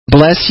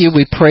bless you.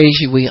 We praise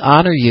you. We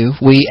honor you.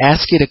 We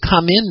ask you to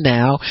come in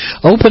now.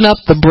 Open up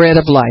the bread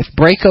of life.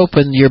 Break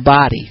open your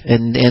body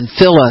and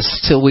fill us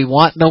till we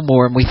want no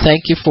more. And we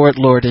thank you for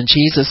it, Lord, in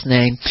Jesus'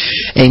 name.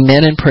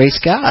 Amen and praise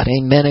God.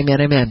 Amen,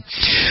 amen, amen.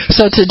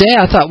 So today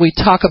I thought we'd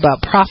talk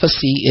about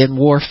prophecy in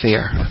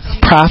warfare.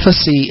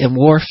 Prophecy in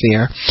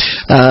warfare,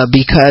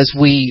 because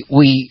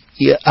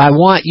I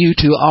want you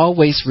to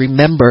always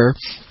remember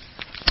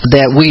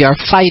that we are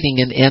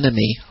fighting an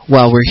enemy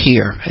while we're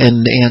here.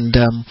 And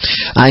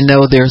I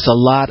know there's a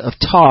lot of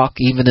talk,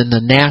 even in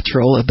the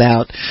natural,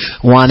 about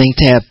wanting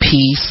to have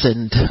peace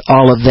and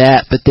all of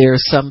that, but there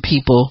are some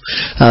people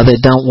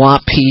that don't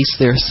want peace.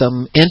 There are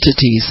some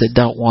entities that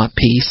don't want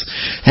peace.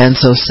 And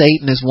so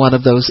Satan is one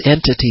of those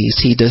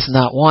entities. He does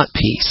not want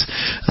peace.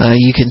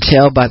 You can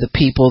tell by the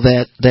people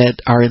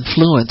that are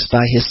influenced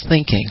by his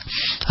thinking.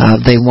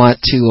 They want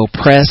to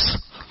oppress,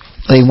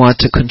 they want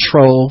to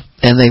control,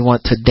 and they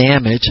want to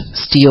damage,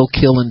 steal,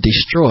 kill, and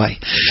destroy.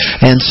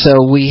 And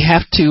so we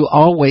have to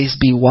always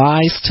be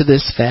wise to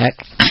this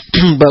fact,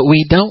 but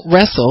we don't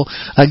wrestle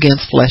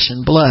against flesh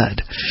and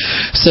blood.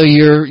 So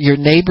your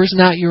neighbor's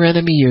not your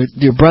enemy,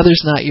 your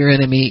brother's not your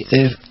enemy,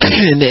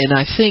 and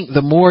I think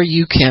the more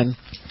you can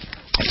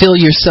fill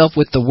yourself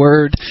with the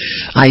Word,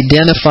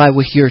 identify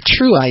with your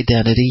true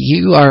identity,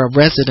 you are a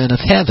resident of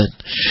heaven.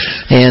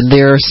 And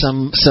there are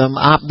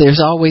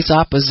there's always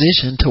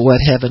opposition to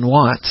what heaven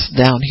wants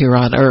down here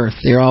on earth.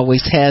 There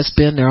always has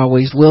been, there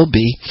always will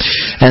be.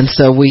 And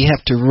so we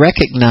have to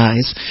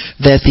recognize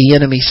that the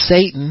enemy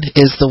Satan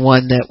is the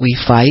one that we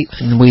fight,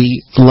 and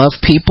we love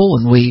people,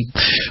 and we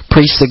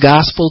preach the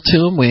gospel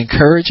to them, we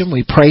encourage them,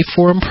 we pray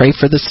for them, pray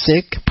for the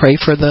sick, pray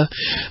for the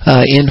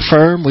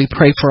infirm, we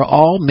pray for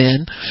all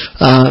men.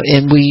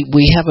 And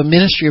we have a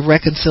ministry of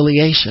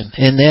reconciliation,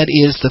 and that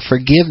is the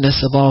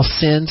forgiveness of all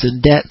sins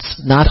and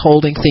debts, not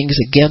holding things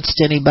against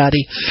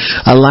anybody,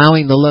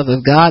 allowing the love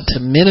of God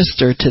to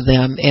minister to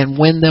them and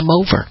win them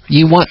over.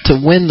 You want to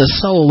win the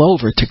soul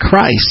over to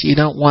Christ. You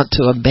don't want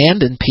to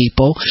abandon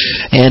people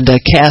and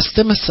cast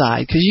them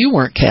aside, because you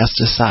weren't cast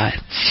aside.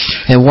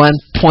 At one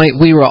point,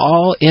 we were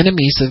all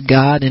enemies of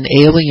God and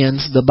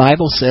aliens, the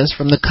Bible says,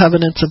 from the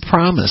covenants of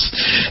promise.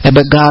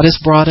 But God has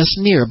brought us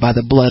near by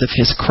the blood of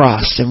His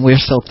cross, and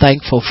we're so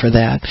thankful for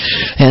that.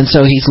 And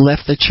so He's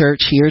left the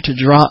church here to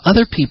draw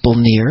other people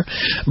near.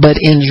 But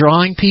in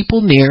drawing people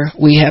near,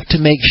 we have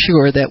to make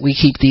sure that we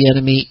keep the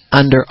enemy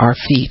under our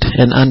feet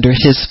and under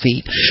his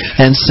feet.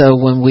 And so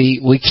when we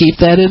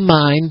keep that in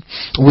mind,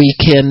 we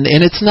can,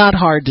 and it's not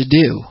hard to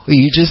do.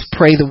 You just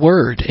pray the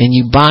Word and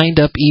you bind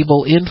up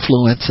evil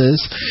influences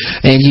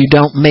and you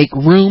don't make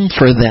room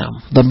for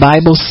them. The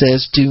Bible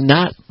says, do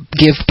not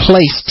give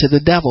place to the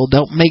devil.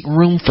 Don't make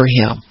room for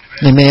him.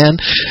 Amen.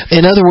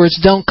 In other words,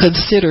 don't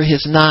consider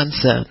his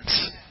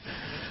nonsense.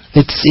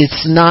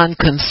 It's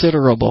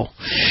non-considerable.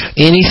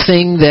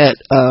 Anything that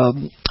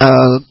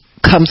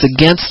comes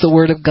against the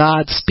Word of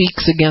God,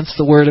 speaks against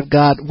the Word of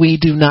God, we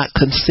do not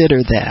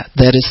consider that.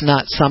 That is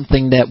not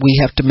something that we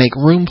have to make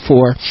room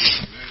for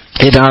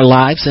in our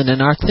lives and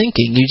in our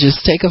thinking. You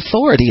just take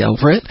authority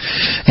over it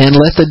and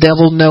let the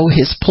devil know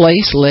his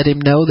place. Let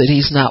him know that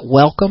he's not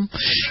welcome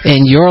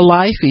in your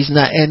life. He's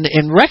not,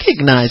 and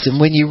recognize him.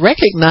 When you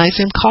recognize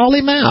him, call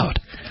him out.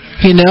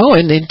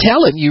 And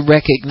tell him you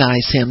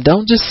recognize him.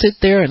 Don't just sit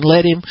there and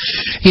let him,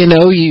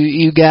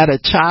 you got a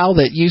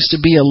child that used to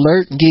be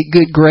alert and get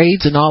good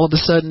grades and all of a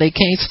sudden they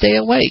can't stay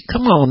awake.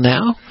 Come on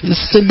now.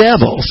 It's the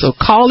devil. So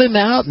call him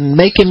out and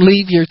make him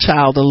leave your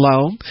child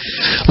alone.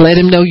 Let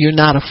him know you're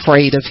not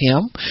afraid of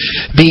him,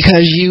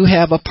 because you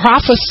have a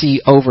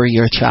prophecy over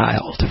your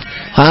child.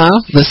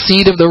 The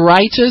seed of the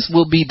righteous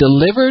will be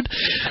delivered.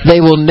 They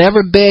will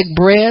never beg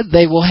bread.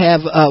 They will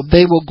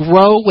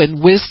grow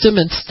in wisdom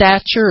and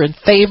stature and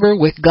favor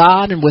with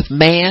God and with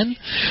man.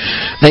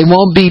 They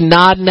won't be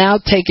nodding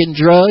out, taking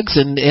drugs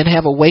and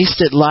have a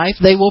wasted life.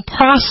 They will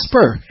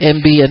prosper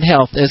and be in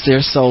health as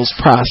their souls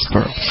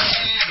prosper.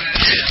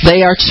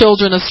 They are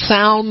children of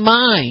sound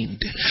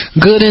mind,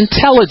 good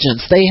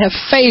intelligence. They have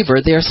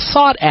favor. They're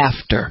sought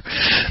after.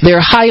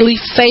 They're highly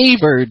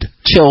favored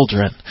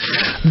children.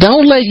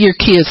 Don't let your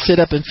kids sit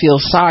up and feel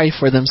sorry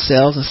for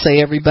themselves and say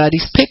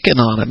everybody's picking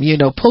on them.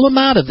 Pull them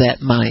out of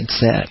that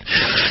mindset.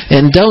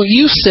 And don't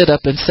you sit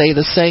up and say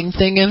the same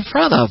thing in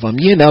front of them.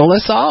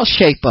 Let's all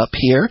shape up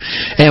here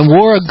and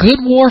war a good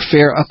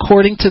warfare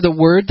according to the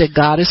Word that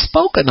God has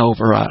spoken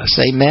over us.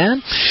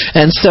 Amen?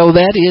 And so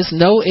that is,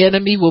 no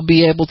enemy will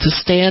be able to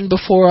stand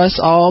before us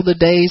all the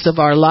days of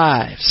our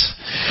lives.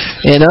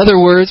 In other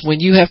words, when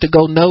you have to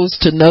go nose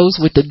to nose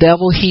with the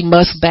devil, he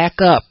must back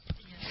up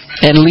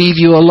and leave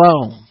you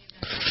alone.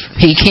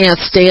 He can't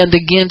stand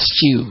against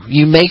you.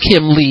 You make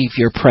him leave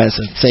your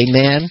presence.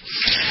 Amen.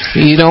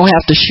 You don't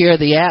have to share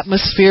the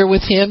atmosphere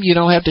with him. You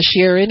don't have to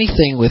share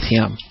anything with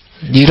him.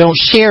 You don't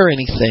share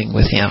anything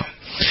with him.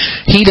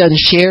 He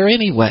doesn't share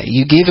anyway.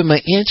 You give him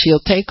an inch,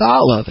 he'll take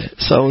all of it.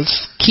 So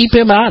keep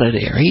him out of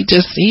there. He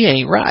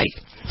ain't right.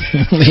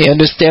 You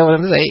understand what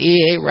I'm saying?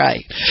 He ain't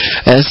right.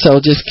 And so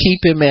just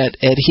keep him at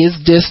his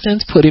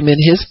distance, put him in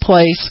his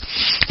place,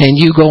 and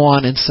you go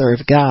on and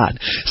serve God.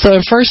 So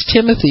in 1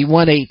 Timothy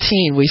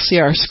 1:18, we see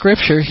our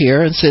scripture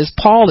here, and says,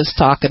 Paul is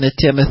talking to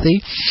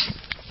Timothy.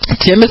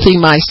 Timothy,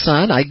 my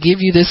son, I give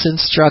you this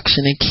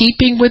instruction in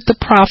keeping with the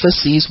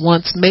prophecies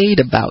once made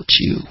about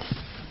you.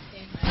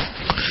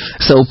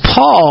 So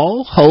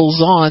Paul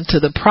holds on to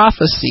the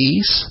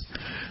prophecies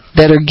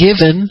that are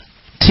given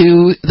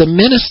to the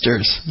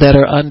ministers that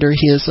are under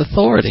his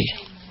authority.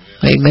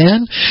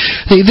 Amen.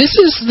 Hey, this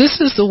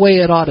is the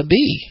way it ought to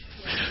be.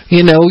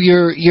 You know,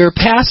 your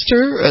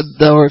pastor,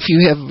 or if you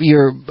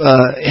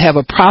have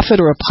a prophet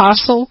or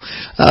apostle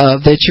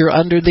that you're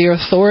under their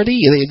authority,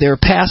 they're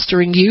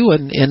pastoring you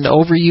and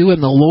over you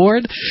in the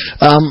Lord.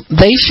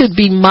 They should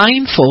be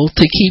mindful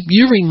to keep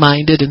you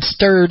reminded and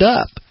stirred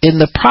up in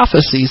the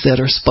prophecies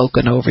that are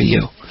spoken over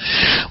you.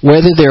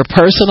 Whether they're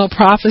personal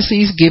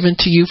prophecies given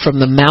to you from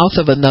the mouth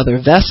of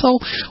another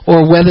vessel,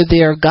 or whether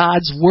they are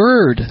God's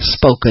word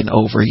spoken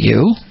over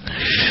you,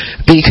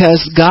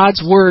 because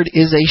God's word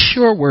is a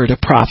sure word of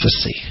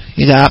prophecy.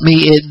 You got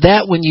me?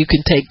 That one you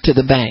can take to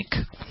the bank.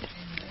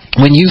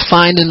 When you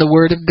find in the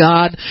Word of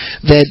God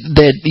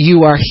that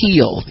you are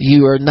healed,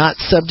 you are not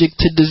subject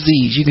to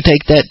disease, you can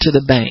take that to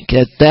the bank.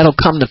 That'll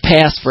come to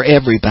pass for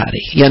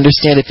everybody. You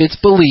understand? If it's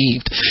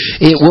believed,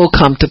 it will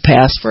come to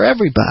pass for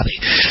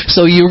everybody.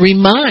 So you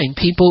remind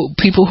people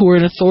who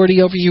are in authority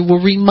over you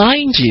will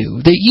remind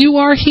you that you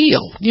are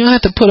healed. You don't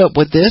have to put up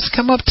with this.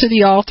 Come up to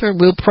the altar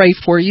and we'll pray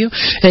for you.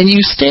 And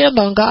you stand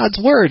on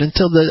God's Word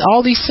until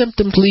all these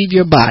symptoms leave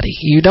your body.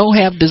 You don't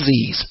have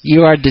disease.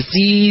 You are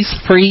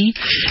disease-free,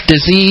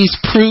 disease-proof,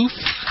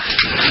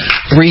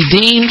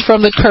 redeemed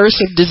from the curse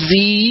of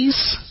disease.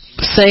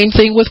 Same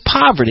thing with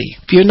poverty.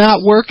 If you're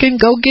not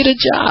working, go get a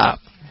job.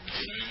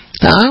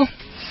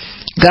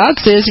 God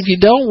says if you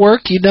don't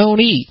work, you don't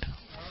eat.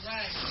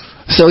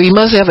 So he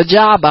must have a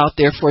job out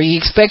there for you. He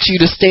expects you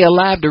to stay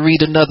alive to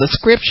read another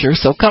scripture.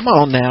 So come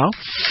on now.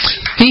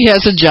 He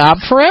has a job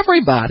for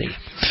everybody.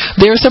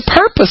 There's a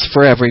purpose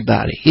for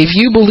everybody. If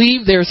you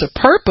believe there's a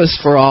purpose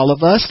for all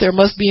of us, there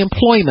must be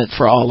employment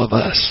for all of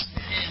us.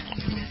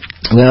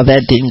 Well,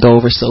 that didn't go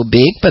over so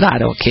big, but I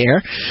don't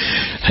care.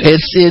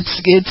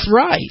 It's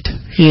right.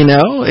 You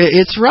know,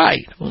 it's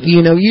right. You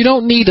know, you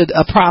don't need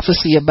a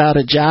prophecy about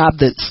a job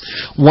that's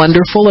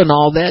wonderful and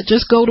all that.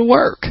 Just go to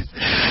work.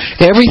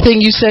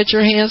 Everything you set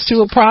your hands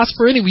to will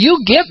prosper anyway.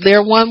 You'll get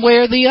there one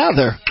way or the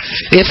other.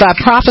 If I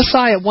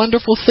prophesy a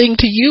wonderful thing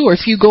to you, or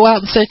if you go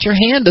out and set your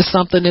hand to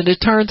something and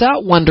it turns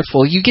out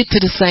wonderful, you get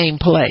to the same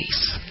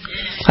place.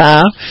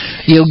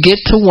 You'll get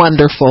to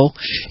wonderful,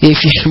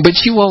 but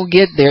you won't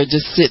get there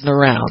just sitting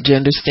around. Do you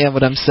understand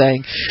what I'm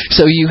saying?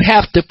 So you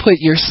have to put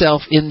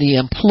yourself in the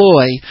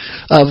employ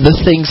of the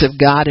things of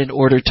God in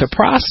order to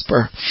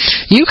prosper.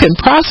 You can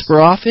prosper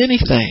off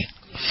anything.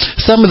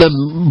 Some of the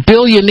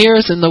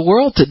billionaires in the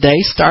world today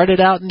started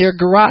out in their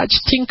garage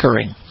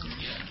tinkering.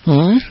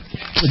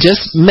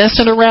 Just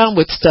messing around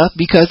with stuff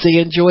because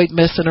they enjoyed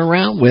messing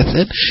around with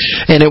it,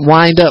 and it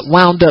wound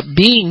up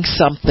being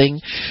something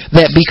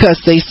that because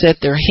they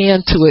set their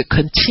hand to it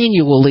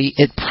continually,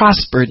 it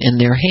prospered in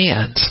their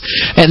hands.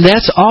 And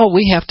that's all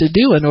we have to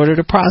do in order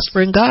to prosper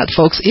in God,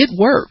 folks. It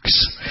works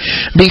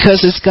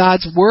because it's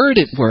God's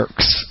word. It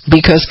works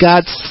because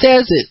God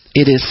says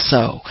it is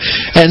so.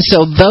 And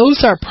so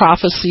those are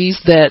prophecies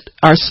that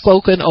are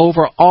spoken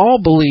over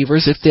all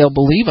believers if they'll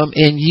believe them,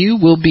 and you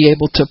will be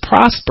able to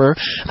prosper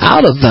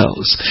out of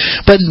those.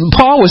 But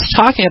Paul was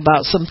talking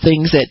about some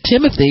things that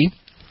Timothy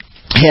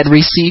had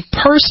received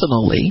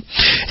personally,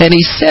 and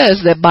he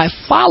says that by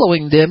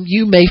following them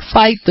you may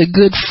fight the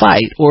good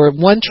fight, or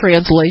one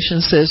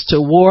translation says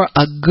to war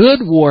a good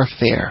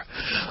warfare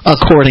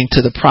according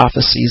to the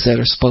prophecies that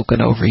are spoken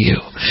over you.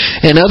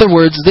 In other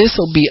words, this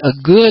will be a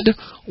good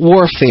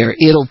warfare.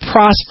 It'll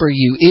prosper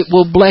you. It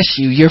will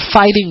bless you. Your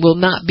fighting will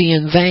not be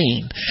in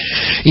vain.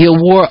 You'll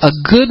war a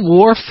good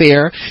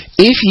warfare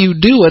if you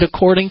do it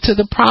according to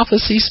the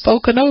prophecy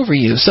spoken over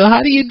you. So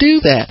how do you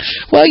do that?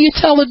 Well, you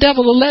tell the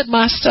devil to let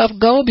my stuff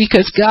go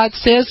because God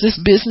says this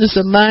business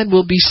of mine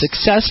will be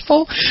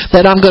successful,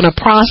 that I'm going to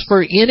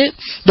prosper in it,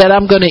 that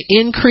I'm going to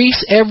increase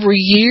every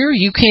year.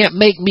 You can't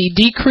make me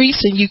decrease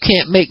and you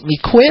can't make me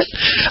quit.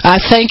 I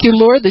thank you,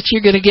 Lord, that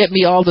you're going to get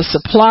me all the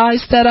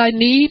supplies that I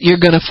need.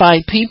 You're going to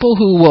find people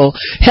who will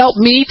help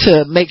me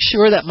to make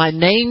sure that my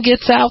name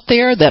gets out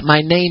there, that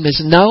my name is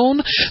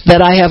known,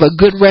 that I have a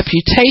good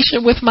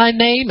reputation with my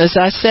name. As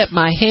I set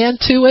my hand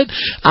to it,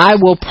 I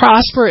will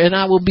prosper and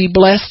I will be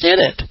blessed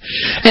in it.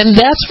 And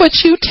that's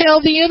what you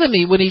tell the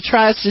enemy when he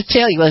tries to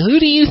tell you, well,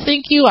 who do you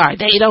think you are?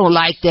 They don't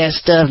like that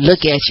stuff.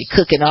 Look at you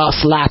cooking all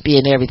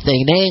sloppy and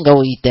everything. They ain't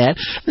gonna eat that.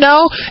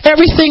 No,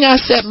 everything I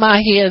set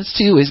my hands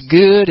to is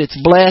good, it's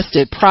blessed,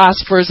 it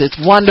prospers, it's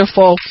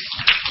wonderful.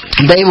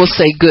 They will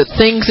say good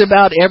things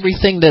about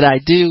everything that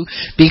I do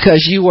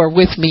because you are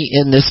with me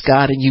in this,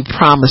 God, and you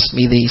promised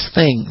me these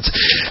things.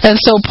 And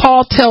so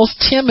Paul tells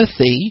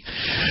Timothy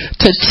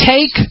to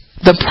take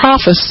the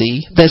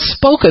prophecy that's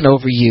spoken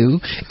over you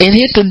and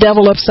hit the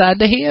devil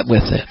upside the head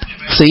with it.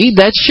 See,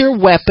 that's your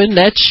weapon.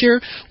 That's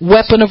your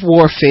weapon of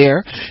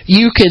warfare.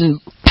 You can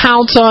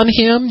pounce on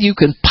him. You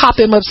can pop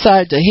him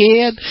upside the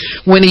head.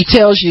 When he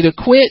tells you to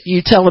quit,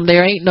 you tell him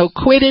there ain't no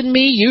quit in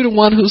me. You're the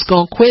one who's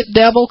going to quit,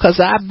 devil, because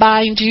I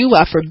bind you.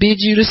 I forbid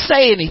you to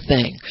say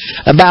anything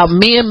about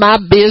me and my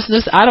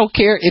business. I don't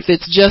care if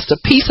it's just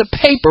a piece of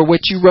paper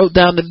which you wrote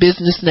down the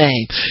business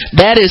name.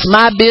 That is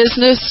my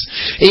business.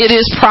 It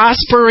is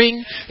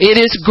prospering. It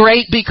is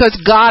great because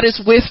God is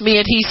with me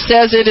and he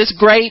says it is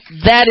great.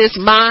 That is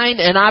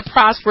mine and I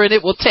prosper and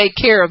it will take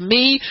care of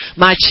me,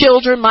 my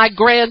children, my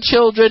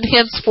grandchildren,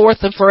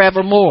 henceforth and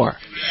forevermore.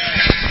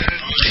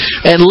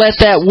 And let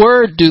that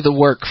word do the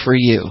work for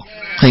you.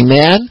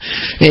 Amen.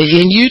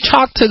 And you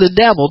talk to the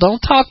devil. Don't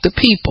talk to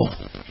people.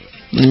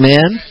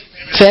 Amen.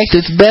 In fact,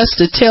 it's best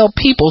to tell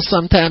people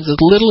sometimes as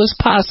little as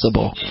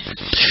possible.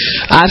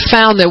 I've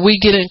found that we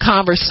get in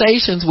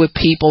conversations with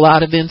people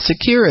out of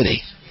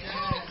insecurity.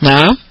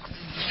 Now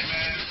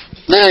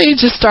you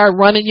just start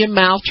running your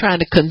mouth trying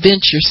to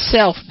convince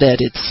yourself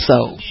that it's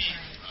so.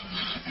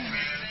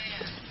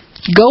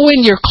 Go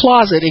in your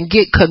closet and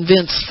get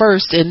convinced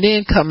first and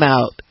then come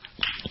out.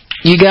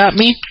 You got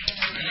me?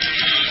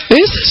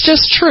 This is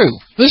just true.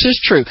 This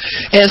is true.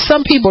 And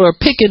some people are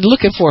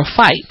looking for a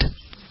fight.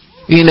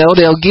 You know,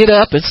 they'll get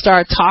up and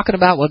start talking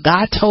about, well,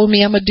 God told me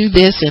I'm going to do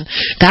this and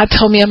God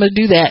told me I'm going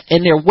to do that.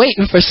 And they're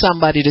waiting for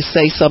somebody to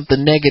say something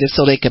negative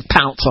so they can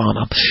pounce on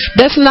them.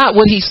 That's not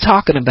what he's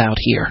talking about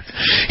here.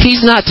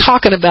 He's not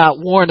talking about,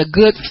 Warren, a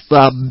good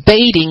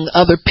baiting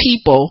other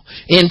people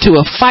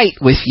into a fight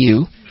with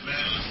you.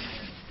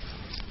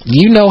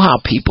 You know how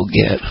people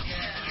get.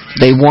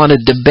 They want to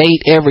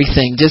debate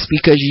everything. Just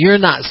because you're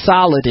not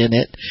solid in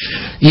it,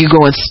 you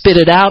go and spit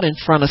it out in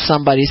front of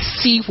somebody,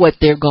 see what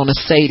they're going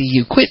to say to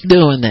you. Quit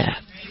doing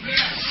that.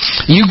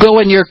 You go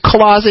in your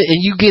closet and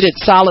you get it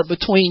solid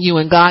between you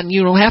and God, and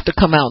you don't have to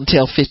come out and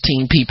tell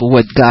 15 people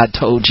what God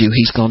told you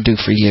he's going to do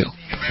for you.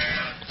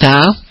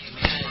 Huh?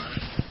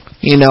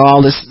 You know,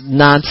 all this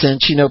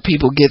nonsense, you know,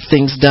 people get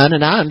things done,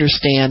 and I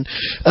understand,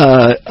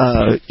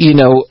 you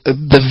know,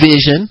 the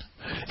vision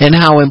and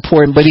how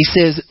important, but he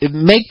says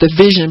make the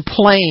vision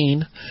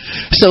plain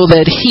so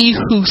that he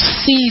who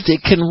sees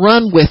it can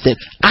run with it.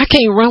 I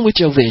can't run with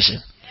your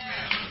vision.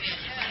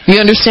 You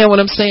understand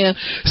what I'm saying?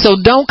 So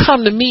don't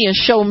come to me and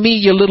show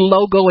me your little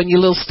logo and your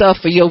little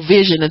stuff for your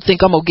vision and think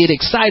I'm going to get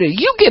excited.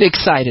 You get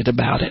excited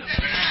about it.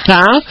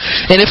 Huh?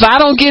 And if I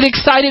don't get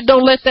excited,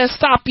 don't let that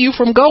stop you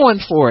from going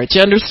for it.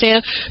 You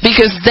understand?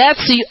 Because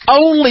that's the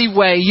only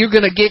way you're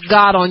going to get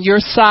God on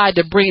your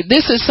side to bring it.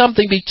 This is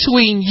something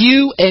between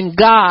you and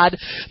God,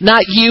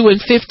 not you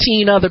and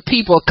 15 other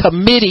people, a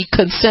committee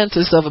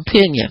consensus of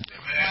opinion.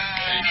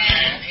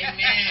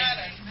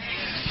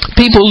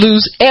 People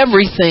lose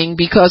everything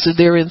because of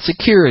their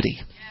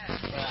insecurity.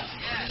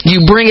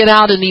 You bring it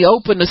out in the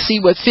open to see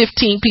what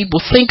 15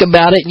 people think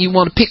about it, and you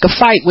want to pick a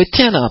fight with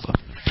 10 of them.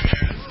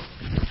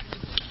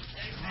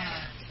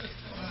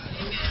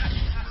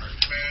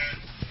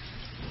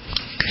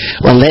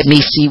 Well, let me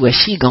see what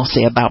she gonna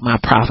say about my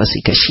prophecy,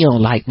 because she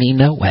don't like me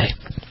no way.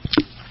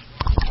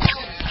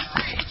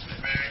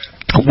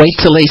 Wait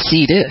till they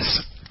see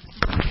this.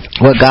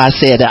 What God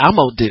said that I'm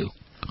gonna do.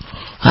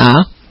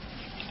 Huh?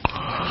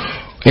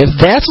 If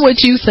that's what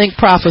you think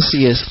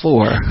prophecy is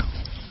for,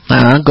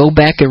 go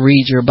back and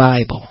read your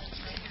Bible.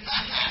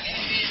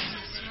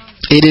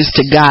 It is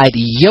to guide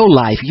your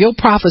life. Your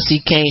prophecy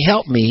can't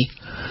help me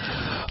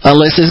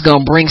unless it's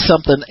going to bring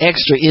something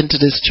extra into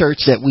this church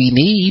that we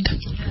need.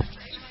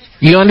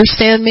 You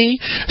understand me?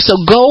 So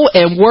go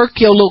and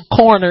work your little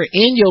corner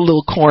in your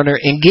little corner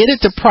and get it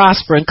to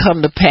prosper and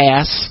come to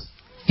pass.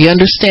 You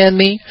understand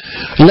me?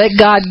 Let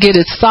God get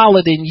it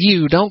solid in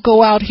you. Don't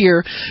go out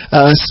here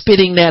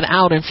spitting that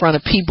out in front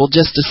of people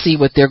just to see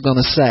what they're going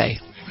to say.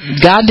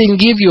 God didn't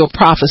give you a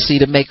prophecy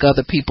to make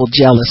other people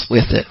jealous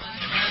with it.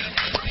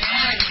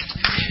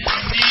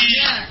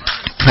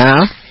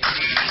 Huh?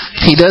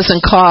 He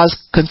doesn't cause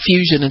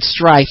confusion and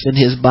strife in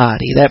his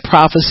body. That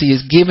prophecy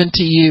is given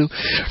to you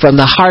from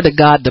the heart of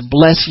God to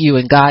bless you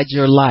and guide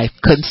your life.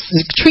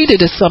 Treat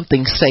it as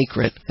something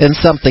sacred and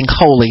something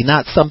holy,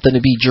 not something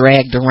to be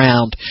dragged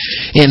around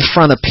in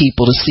front of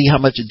people to see how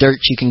much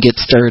dirt you can get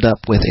stirred up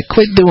with it.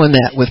 Quit doing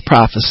that with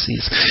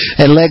prophecies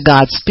and let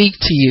God speak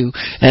to you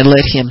and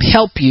let him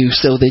help you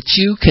so that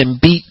you can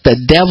beat the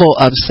devil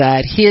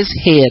upside his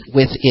head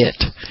with it.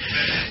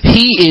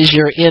 He is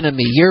your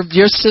enemy.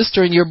 Your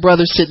sister and your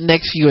brother sitting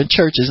next to you in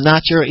church is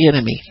not your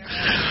enemy.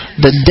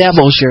 The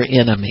devil's your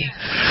enemy.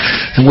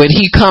 And when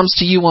he comes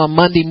to you on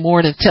Monday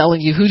morning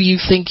telling you, who do you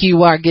think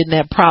you are, getting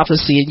that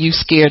prophecy, and you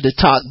scared to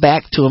talk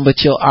back to him,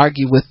 but you'll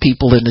argue with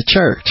people in the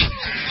church.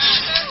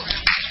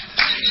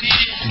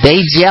 They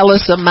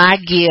jealous of my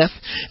gift.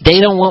 They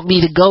don't want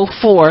me to go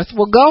forth.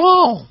 Well, go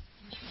on.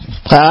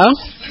 Huh?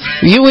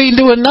 You ain't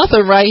doing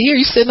nothing right here.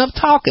 You sitting up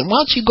talking.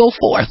 Why don't you go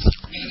forth?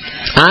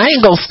 I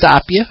ain't going to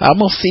stop you.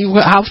 I'm going to see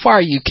how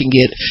far you can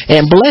get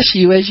and bless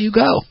you as you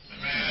go.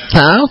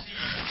 Huh?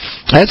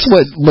 That's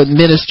what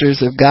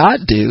ministers of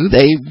God do.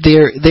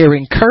 They're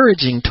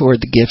encouraging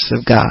toward the gifts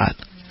of God.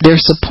 They're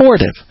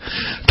supportive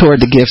toward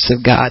the gifts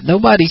of God.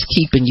 Nobody's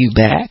keeping you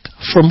back.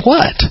 From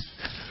what?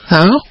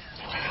 Huh?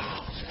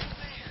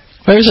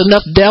 There's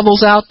enough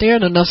devils out there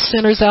and enough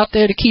sinners out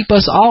there to keep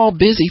us all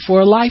busy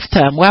for a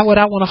lifetime. Why would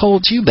I want to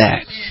hold you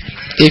back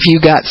if you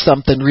got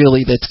something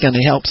really that's going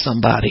to help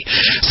somebody?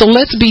 So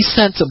let's be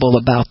sensible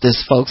about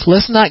this, folks.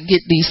 Let's not get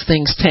these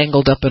things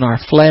tangled up in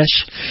our flesh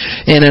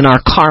and in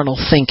our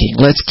carnal thinking.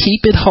 Let's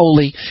keep it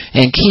holy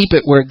and keep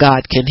it where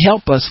God can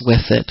help us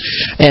with it.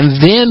 And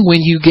then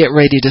when you get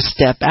ready to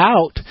step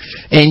out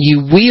and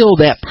you wield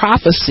that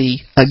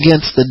prophecy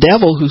against the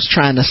devil who's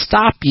trying to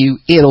stop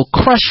you, it'll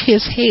crush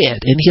his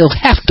head and he'll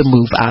have to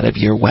move out of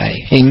your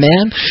way.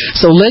 Amen.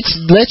 So let's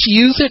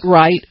use it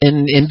right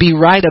and be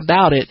right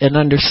about it and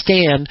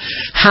understand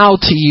how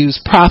to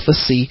use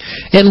prophecy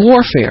in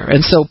warfare.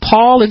 And so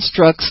Paul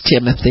instructs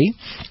Timothy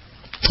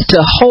to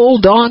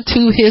hold on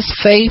to his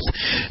faith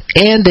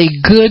and a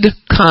good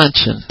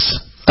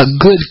conscience. A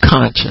good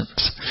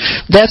conscience.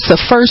 That's the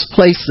first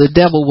place the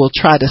devil will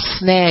try to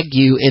snag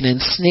you and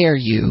ensnare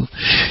you,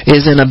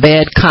 is in a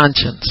bad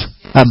conscience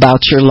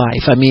about your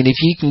life. I mean, if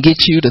he can get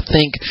you to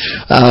think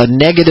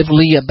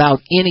negatively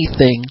about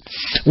anything,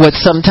 what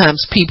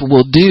sometimes people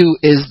will do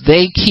is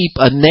they keep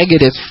a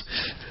negative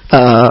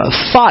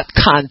thought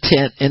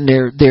content and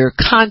their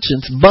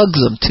conscience bugs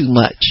them too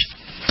much.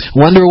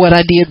 Wonder what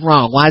I did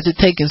wrong. Why is it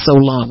taking so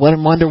long? Wonder.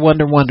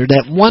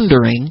 That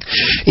wondering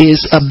is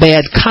a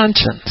bad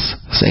conscience.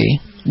 See?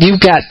 You've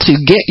got to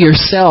get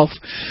yourself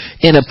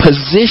in a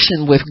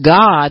position with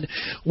God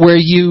where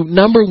you,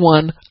 number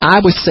one, I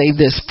would say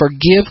this,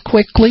 forgive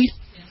quickly.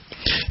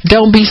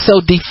 Don't be so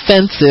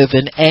defensive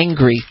and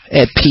angry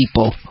at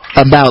people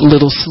about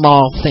little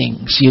small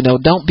things.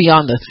 Don't be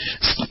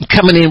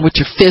coming in with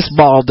your fist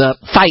balled up,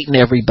 fighting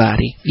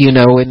everybody, in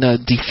a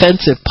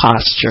defensive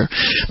posture.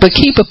 But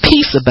keep a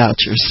peace about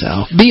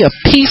yourself. Be a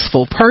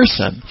peaceful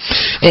person.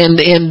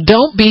 And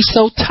don't be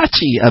so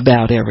touchy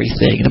about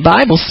everything. The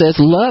Bible says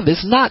love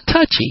is not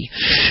touchy.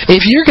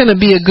 If you're going to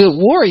be a good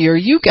warrior,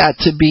 you got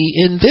to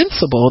be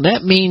invincible. And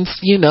that means,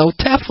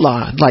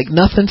 Teflon, like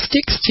nothing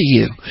sticks to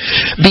you.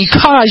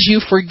 Because you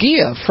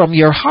forgive from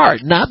your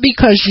heart, not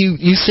because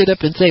you sit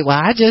up and say, well,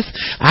 I just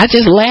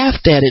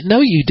laughed at it.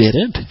 No, you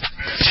didn't.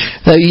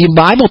 The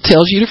Bible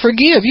tells you to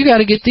forgive. You got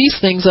to get these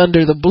things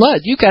under the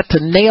blood. You got to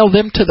nail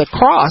them to the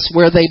cross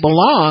where they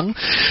belong,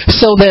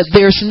 so that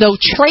there's no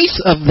trace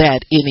of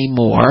that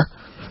anymore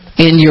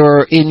in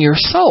your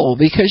soul,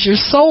 because your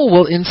soul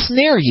will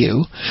ensnare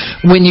you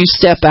when you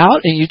step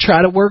out and you try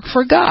to work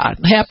for God.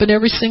 It happens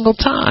every single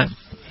time.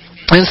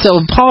 And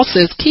so Paul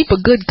says, keep a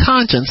good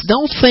conscience.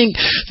 Don't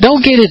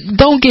get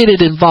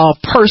it involved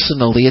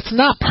personally. It's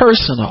not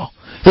personal.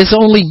 It's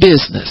only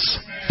business.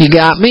 You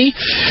got me?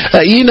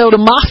 The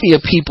mafia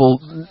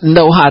people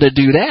know how to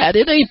do that.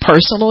 It ain't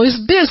personal.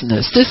 It's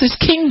business. This is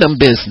kingdom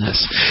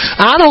business.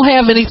 I don't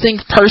have anything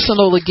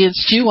personal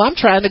against you. I'm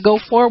trying to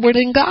go forward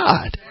in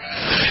God.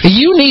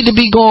 You need to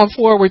be going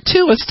forward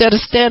too, instead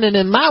of standing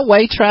in my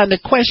way trying to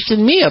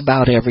question me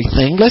about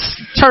everything. Let's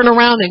turn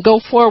around and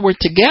go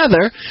forward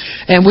together,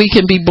 and we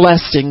can be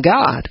blessed in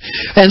God.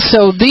 And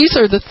so these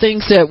are the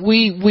things that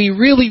we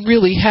really,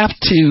 really have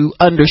to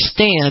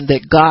understand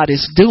that God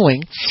is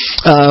doing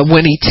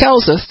when He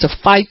tells us to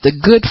fight the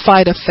good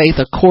fight of faith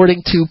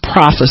according to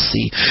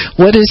prophecy.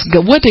 What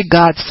did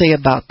God say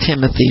about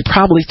Timothy? He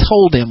probably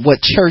told him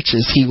what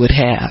churches he would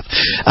have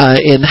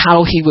and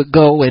how he would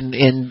go and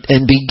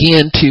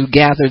begin to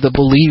gather the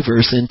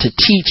believers and to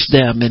teach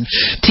them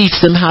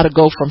how to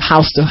go from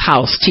house to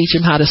house, teach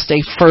them how to stay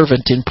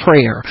fervent in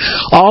prayer.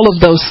 All of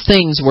those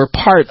things were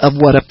part of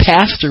what a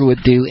pastor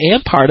would do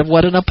and part of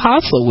what an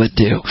apostle would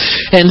do,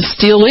 and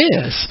still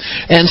is.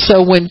 And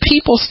so when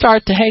people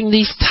start to hang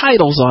these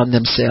titles on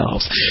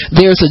themselves,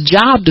 there's a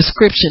job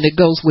description that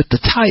goes with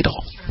the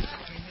title.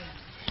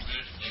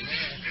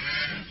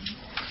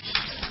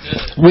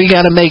 We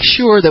got to make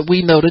sure that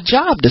we know the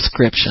job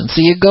description.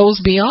 See, it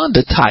goes beyond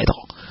the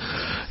title.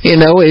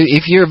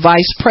 If you're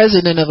vice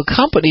president of a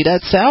company,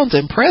 that sounds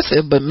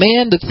impressive, but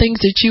man, the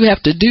things that you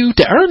have to do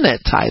to earn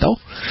that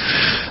title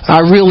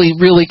are really,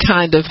 really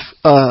kind of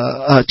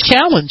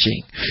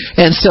challenging.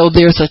 And so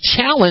there's a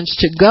challenge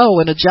to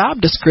go and a job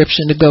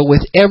description to go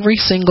with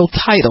every single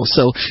title.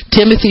 So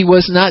Timothy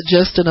was not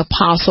just an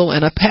apostle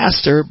and a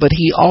pastor, but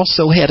he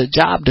also had a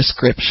job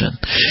description,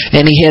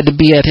 and he had to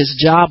be at his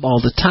job all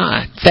the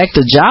time. In fact,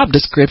 the job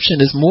description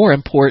is more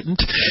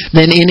important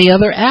than any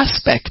other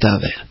aspect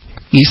of it.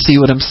 You see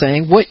what I'm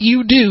saying? What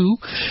you do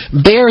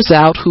bears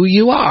out who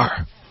you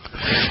are.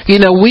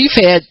 We've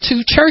had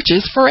 2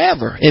 churches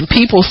forever, and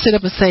people sit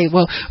up and say,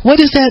 well, what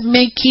does that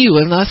make you?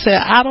 And I say,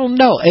 I don't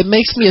know. It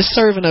makes me a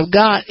servant of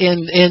God.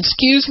 And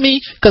excuse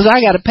me, because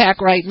I got to pack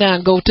right now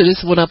and go to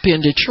this one up here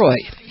in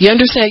Detroit. You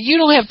understand? You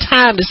don't have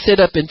time to sit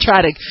up and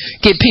try to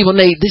get people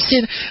to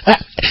sit.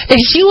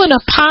 Is you an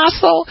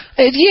apostle?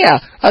 And yeah.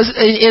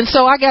 And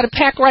so I got to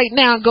pack right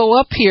now and go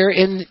up here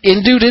and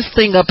do this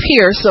thing up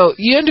here. So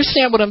you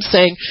understand what I'm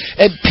saying?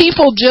 And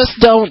people just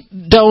don't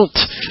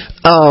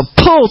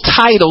pull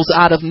titles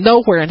out of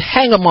nowhere and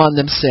hang them on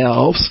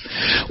themselves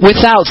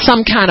without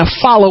some kind of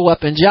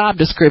follow-up and job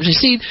description.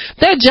 See,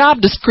 that job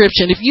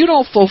description, if you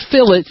don't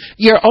fulfill it,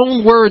 your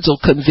own words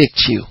will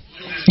convict you.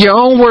 Your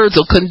own words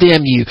will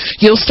condemn you.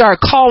 You'll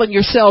start calling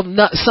yourself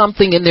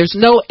something and there's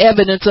no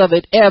evidence of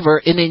it ever,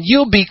 and then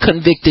you'll be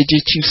convicted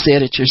that you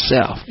said it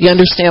yourself. You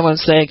understand what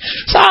I'm saying?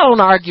 So I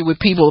don't argue with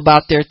people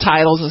about their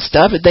titles and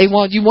stuff. If they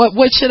want you,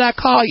 what should I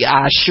call you?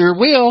 I sure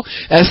will.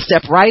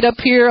 Step right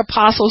up here,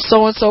 apostle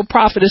so-and-so,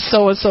 prophetess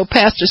so-and-so,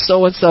 pastor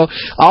so-and-so,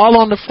 all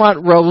on the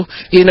front row,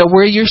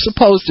 where you're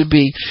supposed to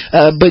be.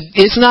 But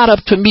it's not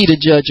up to me to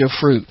judge your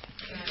fruit.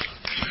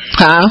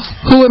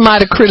 Who am I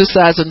to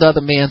criticize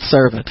another man's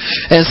servant?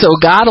 And so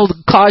God will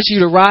cause you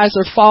to rise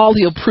or fall.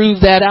 He'll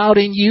prove that out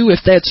in you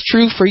if that's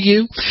true for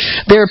you.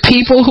 There are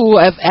people who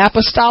have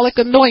apostolic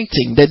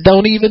anointing that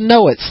don't even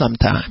know it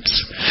sometimes.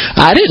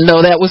 I didn't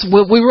know that was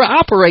what we were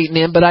operating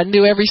in, but I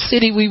knew every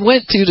city we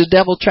went to, the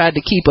devil tried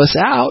to keep us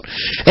out,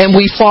 and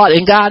we fought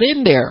and got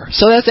in there.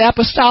 So that's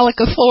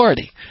apostolic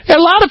authority. There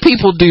are a lot of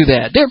people do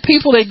that. There are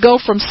people that go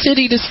from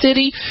city to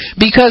city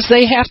because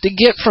they have to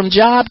get from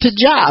job to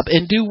job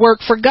and do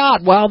work for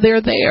God while they're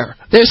there.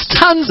 There's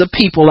tons of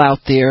people out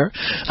there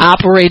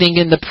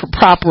operating in the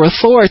proper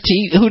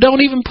authority who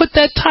don't even put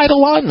that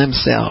title on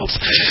themselves.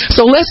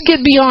 So let's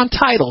get beyond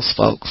titles,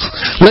 folks.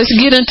 Let's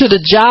get into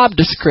the job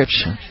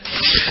description.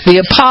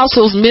 The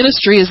apostles'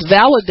 ministry is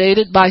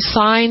validated by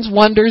signs,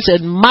 wonders,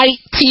 and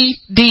mighty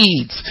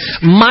deeds.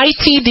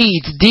 Mighty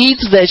deeds.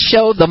 Deeds that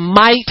show the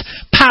might,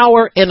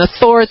 power, and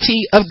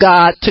authority of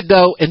God to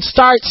go and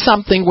start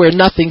something where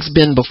nothing's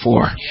been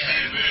before.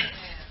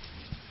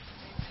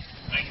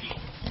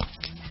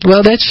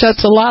 Well, that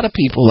shuts a lot of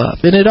people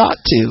up, and it ought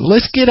to.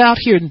 Let's get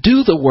out here and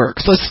do the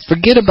works. Let's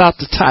forget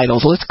about the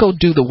titles. Let's go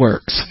do the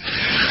works.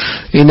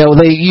 You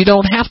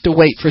don't have to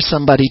wait for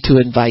somebody to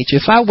invite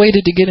you. If I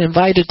waited to get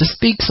invited to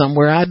speak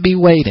somewhere, I'd be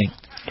waiting.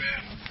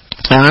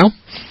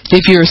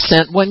 If you're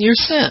sent one, you're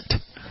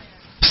sent.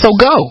 So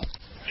go.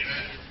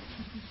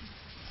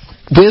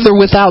 With or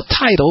without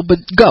title,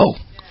 but go.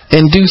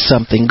 And do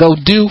something. Go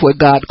do what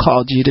God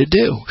called you to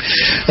do.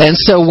 And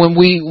so when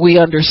we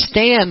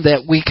understand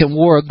that we can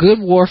war a good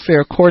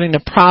warfare according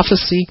to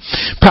prophecy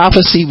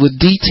will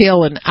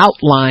detail and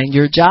outline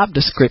your job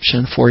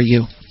description for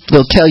you.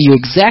 Will tell you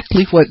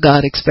exactly what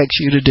God expects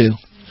you to do.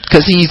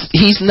 Because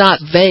he's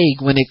not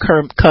vague when it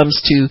comes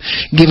to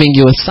giving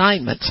you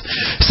assignments.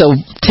 So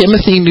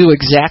Timothy knew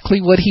exactly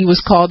what he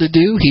was called to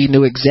do. He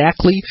knew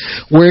exactly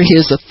where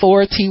his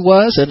authority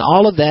was and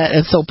all of that.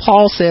 And so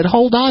Paul said,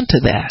 hold on to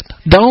that.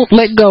 Don't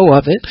let go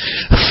of it.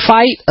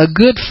 Fight a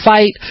good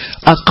fight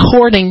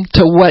according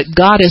to what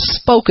God has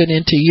spoken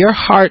into your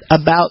heart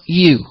about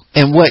you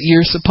and what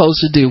you're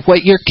supposed to do,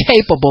 what you're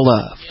capable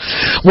of,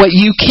 what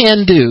you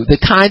can do, the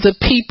kinds of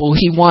people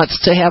he wants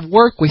to have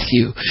work with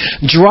you.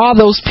 Draw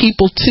those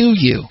people to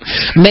you.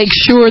 Make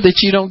sure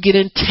that you don't get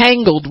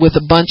entangled with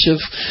a bunch of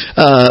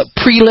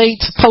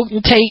prelates,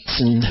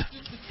 potentates, and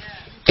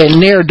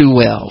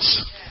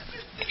ne'er-do-wells.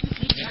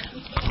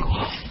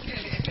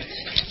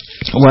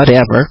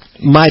 Whatever.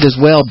 Might as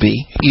well be.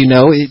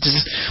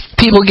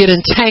 People get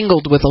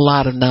entangled with a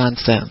lot of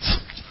nonsense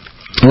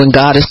when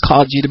God has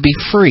called you to be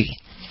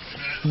free.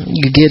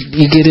 You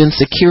get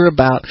insecure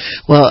about,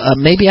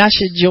 maybe I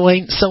should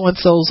join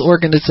so-and-so's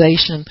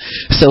organization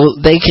so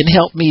they can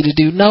help me to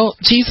do. No,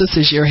 Jesus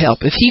is your help.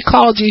 If he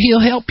called you,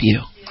 he'll help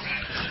you.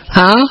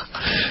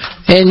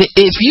 And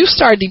if you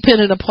start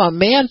depending upon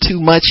man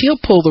too much, he'll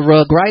pull the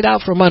rug right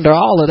out from under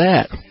all of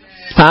that.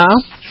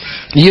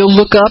 You'll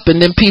look up and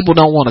then people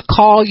don't want to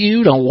call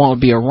you, don't want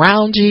to be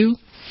around you.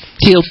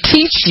 He'll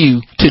teach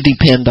you to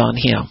depend on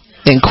him.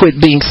 And quit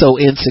being so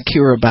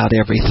insecure about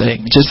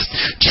everything. Just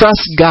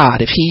trust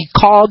God. If he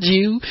called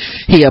you,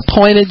 he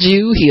appointed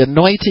you, he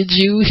anointed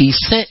you, he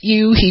sent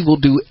you, he will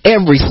do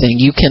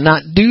everything. You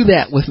cannot do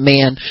that with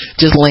man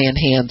just laying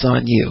hands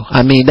on you.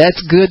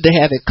 That's good to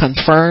have it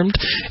confirmed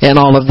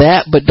and all of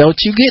that, but don't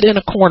you get in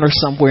a corner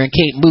somewhere and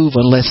can't move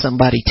unless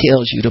somebody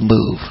tells you to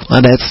move.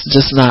 That's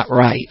just not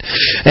right.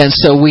 And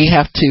so we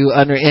have to,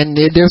 and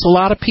there's a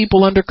lot of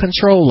people under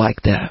control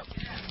like that.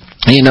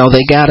 They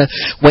gotta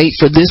wait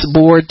for this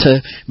board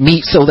to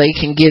meet so they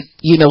can get,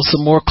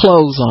 some more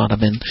clothes on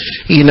them and,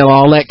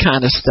 all that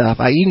kind of stuff.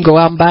 You can go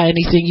out and buy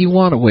anything you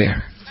want to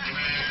wear.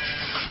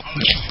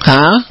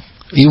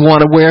 You want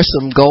to wear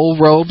some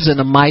gold robes and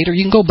a mitre,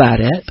 you can go buy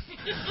that.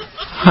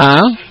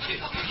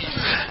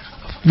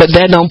 But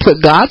that don't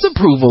put God's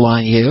approval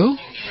on you.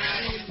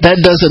 That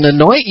doesn't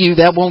anoint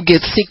you. That won't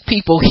get sick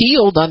people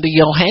healed under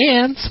your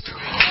hands.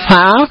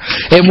 Huh?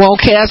 It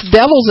won't cast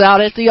devils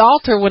out at the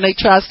altar when they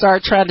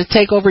start trying to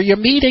take over your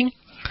meeting.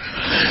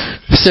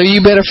 So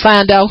you better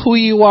find out who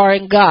you are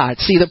in God.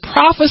 See, the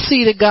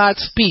prophecy that God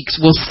speaks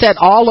will set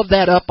all of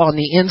that up on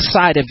the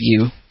inside of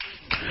you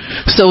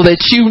so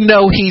that you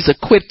know He's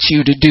equipped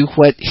you to do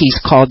what He's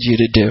called you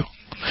to do.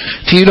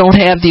 If you don't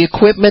have the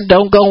equipment,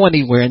 don't go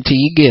anywhere until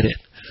you get it.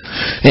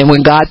 And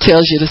when God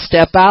tells you to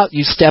step out,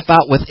 you step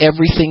out with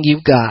everything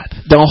you've got.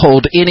 Don't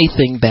hold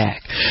anything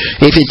back.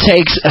 If it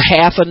takes a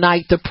half a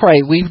night to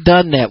pray, we've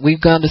done that.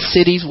 We've gone to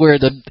cities where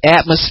the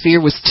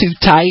atmosphere was too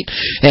tight,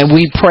 and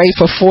we pray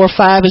for 4,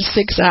 5, and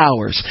 6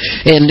 hours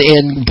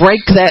and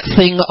break that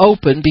thing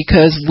open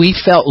because we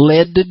felt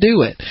led to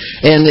do it.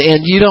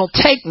 And you don't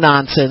take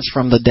nonsense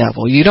from the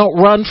devil. You don't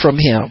run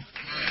from him.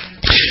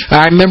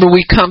 I remember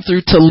we come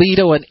through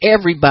Toledo and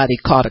everybody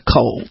caught a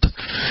cold.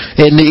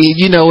 And,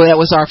 that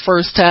was our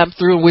first time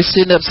through, and we're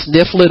sitting up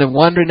sniffling and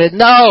wondering that,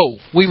 no,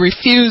 we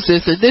refuse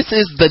this, and this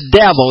is the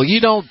devil.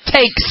 You don't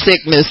take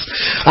sickness.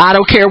 I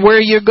don't care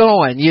where you're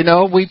going.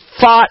 We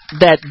fought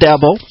that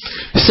devil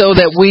so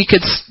that we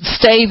could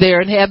stay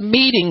there and have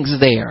meetings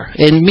there.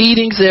 And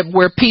meetings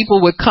where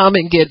people would come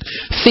and get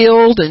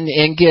filled and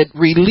get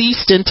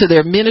released into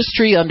their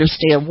ministry,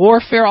 understand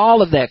warfare,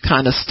 all of that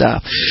kind of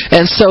stuff.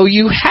 And so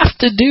you have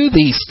to do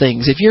these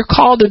things. If you're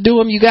called to do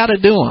them, you got to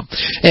do them.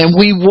 And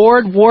we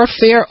warred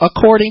warfare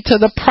according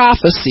to the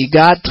prophecy.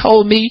 God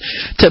told me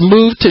to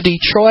move to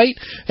Detroit,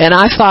 and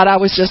I thought I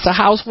was just a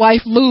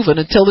housewife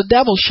moving until the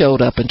devil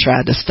showed up and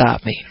tried to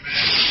stop me.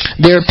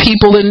 There are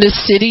people in this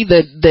city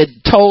that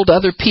told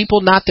other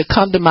people not to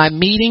come to my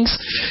meetings.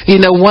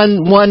 One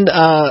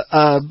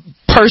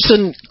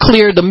person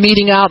cleared the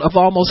meeting out of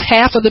almost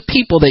half of the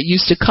people that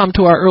used to come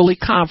to our early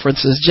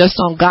conferences just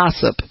on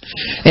gossip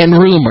and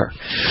rumor.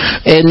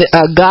 And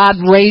God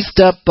raised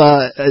up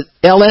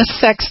L.S.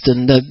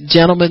 Sexton, the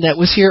gentleman that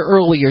was here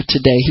earlier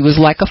today. He was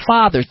like a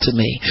father to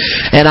me.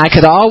 And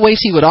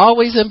he would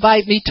always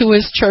invite me to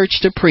his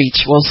church to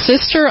preach. Well,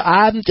 sister,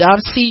 I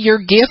see your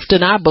gift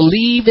and I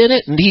believe in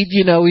it. And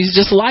he's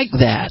just like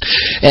that.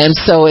 And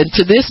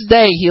to this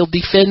day, he'll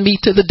defend me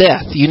to the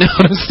death. You know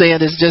what I'm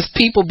saying? It's just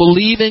people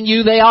believe in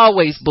you. They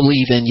always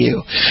believe in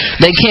you.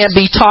 They can't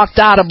be talked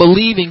out of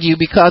believing you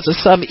because of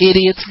some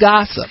idiot's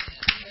gossip.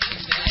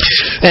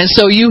 And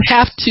so you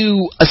have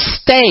to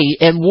stay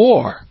and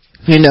war.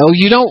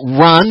 You don't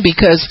run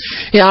because,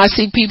 I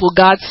see people,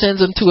 God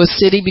sends them to a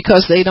city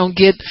because they don't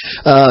get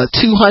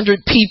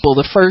 200 people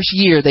the first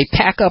year. They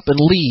pack up and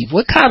leave.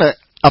 What kind of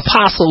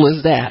apostle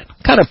is that?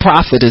 What kind of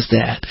prophet is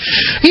that?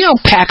 You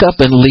don't pack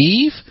up and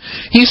leave.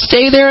 You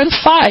stay there and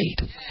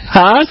fight.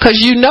 Because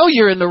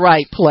you're in the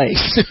right place.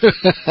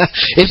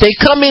 If they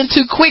come in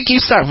too quick, you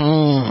start,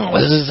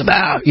 what is this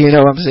about? You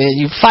know what I'm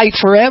saying? You fight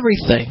for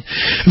everything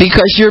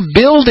because you're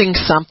building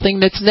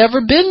something that's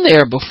never been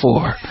there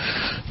before.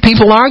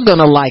 People aren't going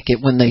to like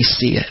it when they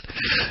see it.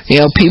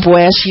 People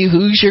ask you,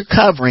 who's your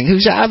covering?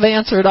 I've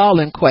answered all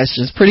them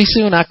questions. Pretty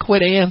soon I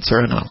quit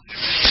answering them.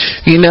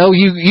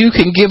 You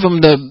can give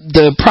them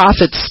the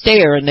prophet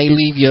stare and they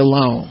leave you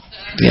alone.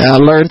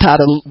 I learned how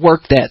to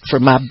work that for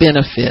my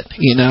benefit,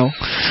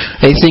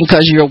 They think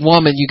because you're a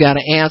woman, you got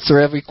to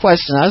answer every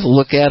question. I just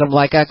look at them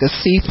like I could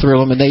see through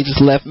them, and they just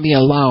left me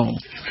alone.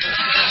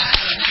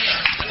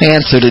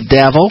 Answer the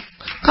devil.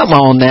 Come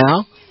on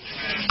now.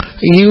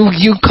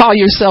 You call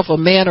yourself a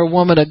man or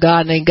woman of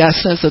God and ain't got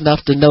sense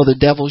enough to know the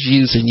devil's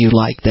using you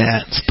like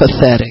that. It's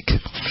pathetic.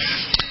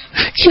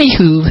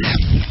 Anywho.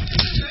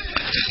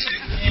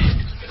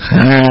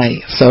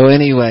 Alright, so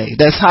anyway,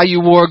 that's how you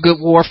war good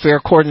warfare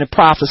according to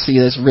prophecy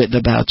that's written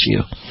about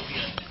you.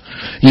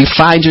 You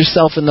find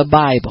yourself in the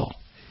Bible.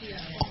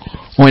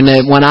 When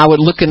I would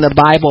look in the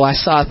Bible, I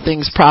saw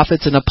things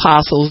prophets and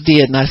apostles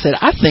did, and I said,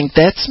 I think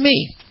that's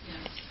me.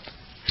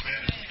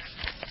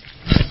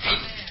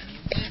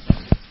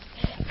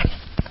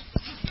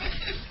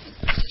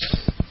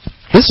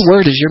 This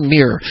word is your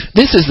mirror.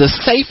 This is the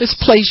safest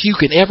place you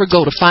can ever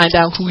go to find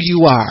out who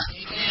you are.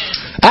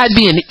 I'd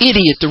be an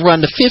idiot to run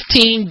to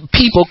 15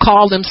 people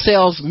call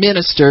themselves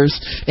ministers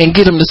and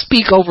get them to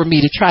speak over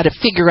me to try to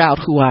figure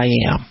out who I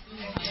am.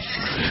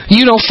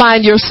 You don't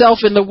find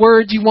yourself in the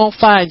Word, you won't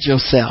find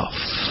yourself.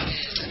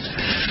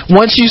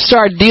 Once you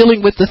start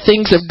dealing with the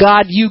things of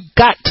God, you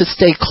got to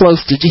stay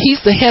close to you.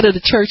 He's the head of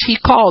the church. He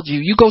called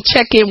you. You go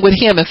check in with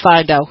Him and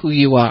find out who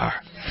you are.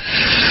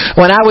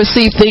 When I would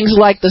see things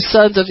like the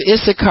sons of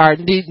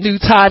Issachar, new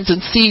times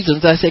and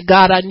seasons, I said,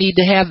 God, I need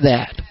to have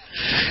that.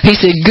 He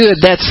said, good,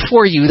 that's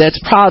for you. That's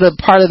part of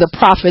the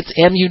prophet's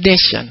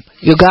ammunition.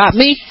 You got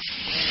me?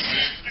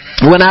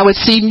 When I would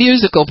see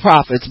musical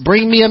prophets,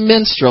 bring me a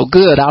minstrel.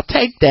 Good, I'll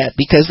take that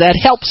because that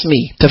helps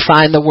me to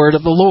find the word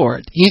of the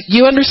Lord.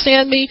 You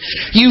understand me?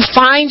 You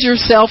find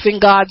yourself in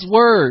God's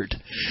word.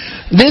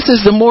 This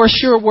is the more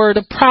sure word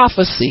of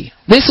prophecy.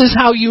 This is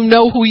how you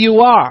know who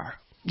you are.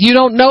 You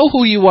don't know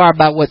who you are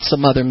by what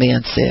some other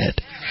man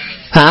said.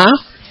 Huh?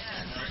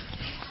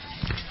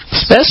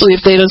 Especially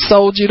if they done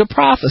sold you the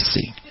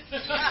prophecy.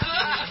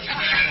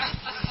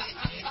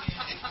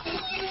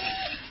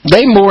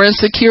 They more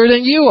insecure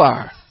than you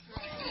are.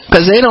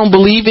 Because they don't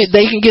believe it,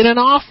 they can get an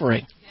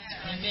offering.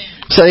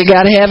 So they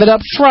got to have it up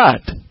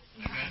front.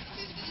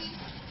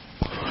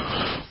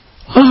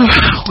 Oh,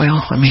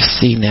 well, let me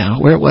see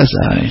now. Where was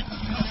I?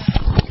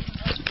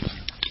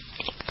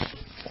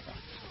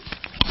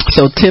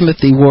 So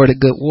Timothy wore the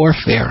good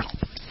warfare.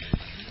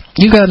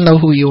 You got to know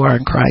who you are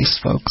in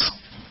Christ, folks.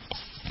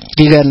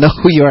 You got to know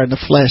who you are in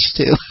the flesh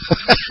too,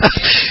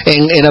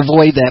 and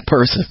avoid that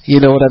person. You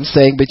know what I'm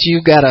saying? But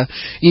you gotta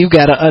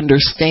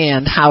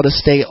understand how to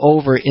stay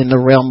over in the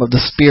realm of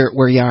the spirit,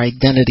 where your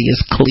identity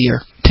is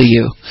clear to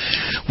you,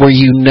 where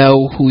you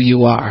know who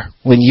you are.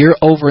 When you're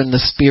over in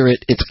the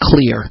spirit, it's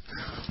clear.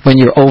 When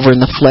you're over in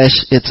the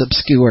flesh, it's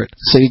obscured.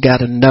 So you got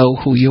to know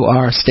who you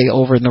are. Stay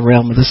over in the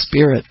realm of the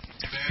spirit.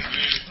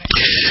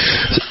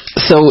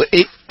 So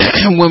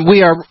when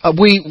we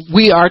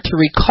are to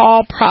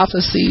recall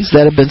prophecies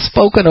that have been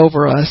spoken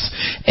over us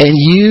and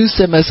use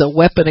them as a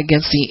weapon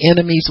against the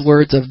enemy's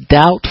words of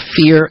doubt,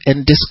 fear,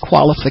 and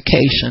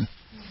disqualification.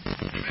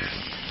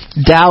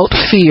 Doubt,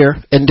 fear,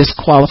 and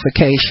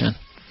disqualification.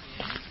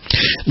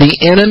 The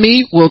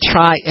enemy will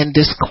try and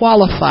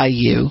disqualify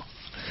you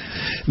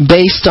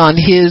based on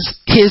his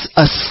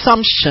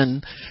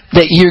assumption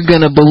that you're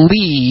going to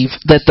believe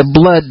that the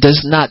blood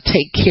does not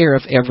take care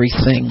of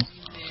everything.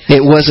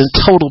 It wasn't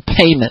total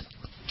payment.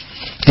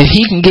 If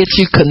he can get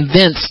you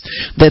convinced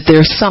that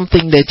there's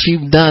something that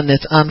you've done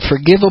that's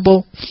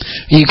unforgivable,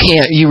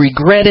 you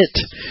regret it,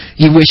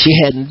 you wish you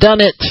hadn't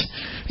done it,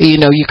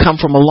 you come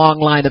from a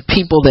long line of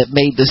people that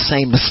made the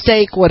same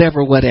mistake,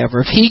 whatever.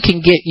 If he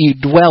can get you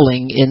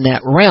dwelling in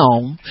that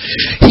realm,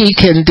 he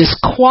can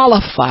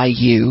disqualify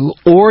you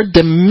or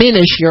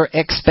diminish your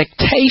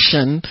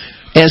expectation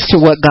as to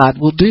what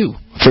God will do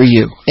for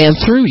you and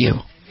through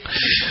you.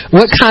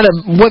 What kind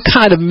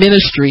of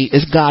ministry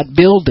is God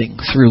building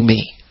through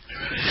me?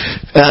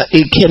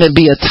 Can it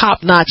be a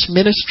top-notch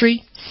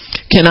ministry?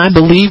 Can I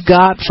believe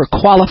God for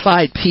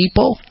qualified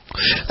people?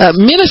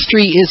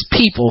 Ministry is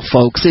people,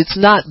 folks. It's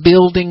not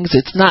buildings.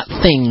 It's not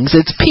things.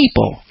 It's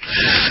people.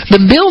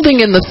 The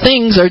building and the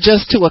things are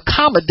just to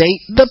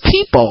accommodate the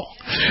people.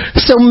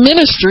 So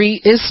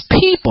ministry is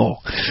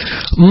people.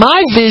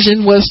 My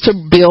vision was to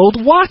build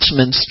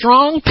watchmen,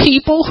 strong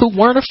people who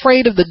weren't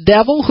afraid of the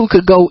devil, who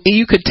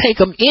you could take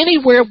them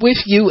anywhere with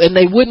you and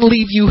they wouldn't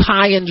leave you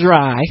high and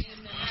dry,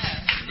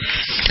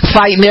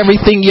 fighting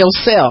everything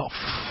yourself.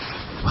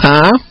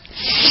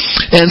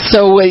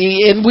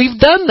 And we've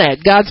done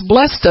that. God's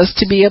blessed us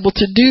to be able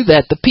to do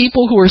that. The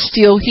people who are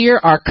still here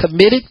are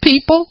committed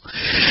people.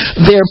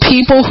 They're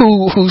people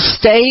who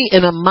stay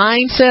in a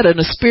mindset, in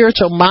a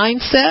spiritual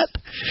mindset.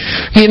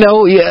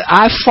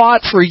 I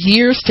fought for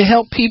years to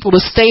help people to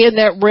stay in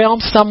that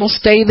realm. Some will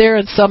stay there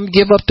and some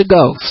give up the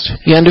ghost.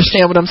 You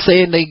understand what I'm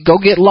saying? They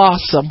go get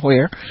lost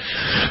somewhere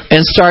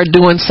and start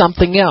doing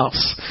something else.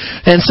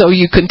 And so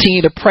you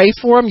continue to pray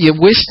for them. You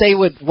wish they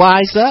would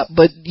wise up,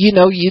 but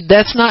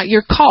that's not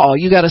your call.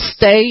 You got to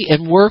stay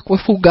and work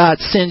with who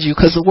God sends you,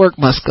 because the work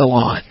must go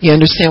on. You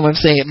understand what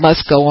I'm saying? It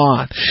must go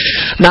on.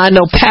 Now, I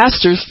know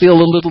pastors feel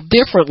a little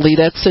differently.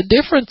 That's the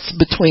difference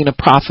between a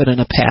prophet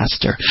and a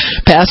pastor.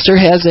 Pastor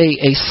has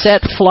a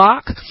set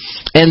flock,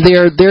 and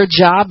their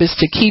job is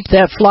to keep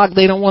that flock.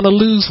 They don't want to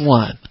lose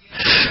one.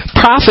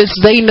 Prophets,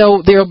 they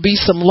know there'll be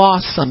some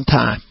loss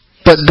sometime.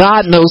 But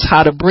God knows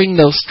how to bring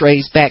those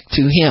strays back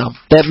to Him.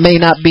 That may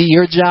not be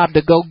your job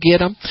to go get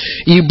them,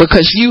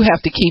 because you have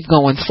to keep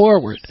going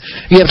forward.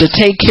 You have to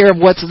take care of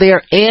what's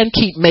there and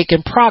keep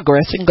making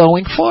progress and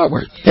going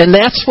forward. And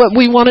that's what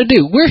we want to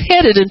do. We're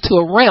headed into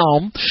a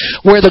realm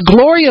where the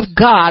glory of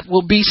God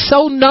will be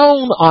so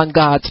known on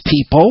God's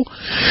people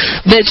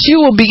that you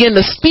will begin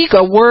to speak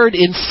a word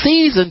in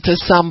season to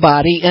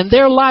somebody and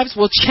their lives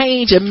will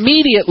change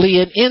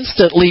immediately and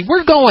instantly.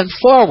 We're going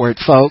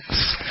forward, folks.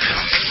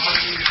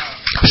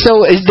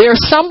 So is there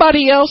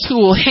somebody else who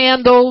will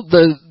handle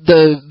the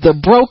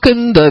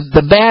broken,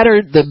 the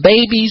battered, the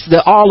babies,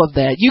 all of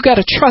that? You got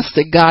to trust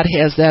that God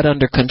has that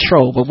under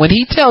control. But when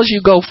He tells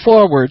you go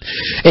forward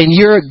and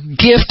your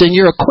gift and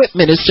your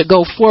equipment is to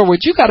go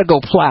forward, you got to go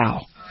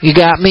plow. You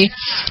got me?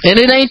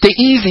 And it ain't the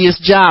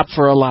easiest job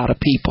for a lot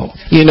of people.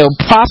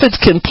 Prophets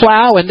can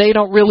plow and they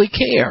don't really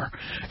care.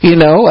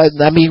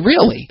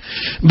 Really.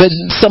 But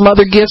some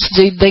other gifts,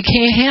 they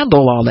can't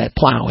handle all that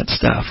plowing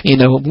stuff.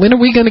 When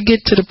are we going to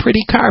get to the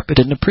pretty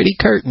carpet and the pretty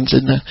curtains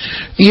and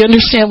you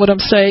understand what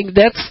I'm saying?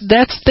 That's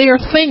their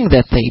thing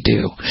that they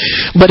do.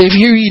 But if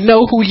you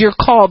know who you're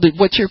called,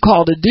 what you're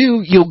called to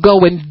do, you'll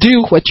go and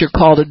do what you're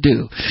called to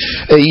do.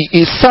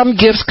 Some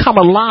gifts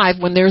come alive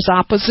when there's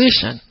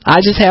opposition.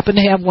 I just happen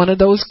to have one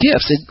of those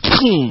gifts. It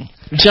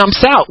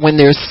jumps out when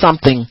there's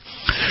something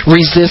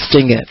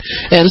resisting it.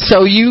 And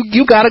so you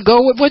got to go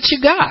with what you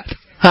got.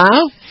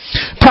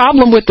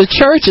 Problem with the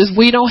church is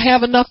we don't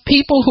have enough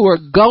people who are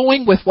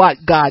going with what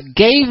God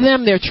gave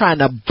them. They're trying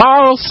to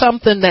borrow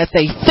something that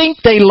they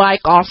think they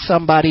like off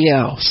somebody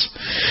else.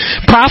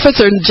 Prophets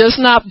are just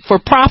not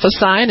for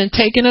prophesying and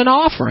taking an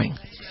offering.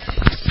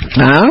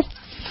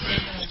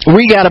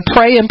 We got to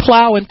pray and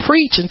plow and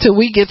preach until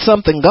we get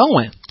something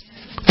going.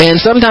 And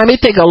sometimes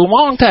it takes a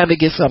long time to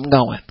get something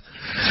going.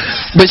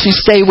 But you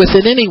stay with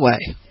it anyway.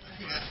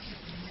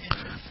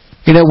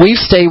 You know, we've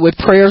stayed with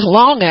prayers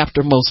long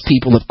after most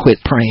people have quit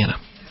praying.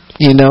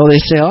 You know, they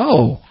say,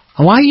 oh,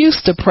 well, I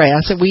used to pray. I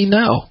said, we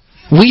know.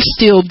 We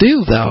still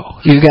do, though.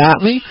 You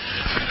got me?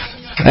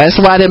 That's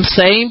why them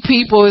same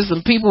people is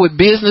some people with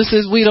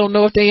businesses. We don't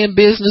know if they're in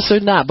business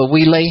or not, but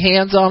we lay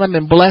hands on them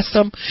and bless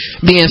them,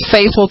 being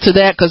faithful to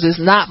that, because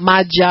it's not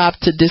my job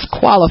to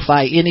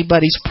disqualify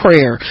anybody's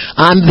prayer.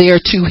 I'm there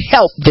to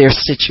help their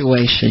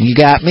situation. You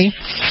got me?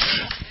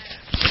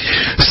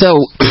 So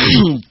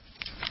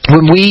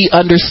when we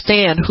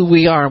understand who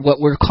we are and what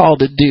we're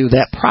called to do,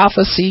 that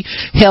prophecy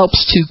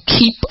helps to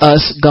keep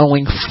us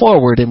going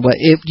forward. And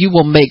if you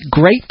will make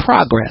great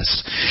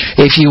progress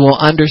if you will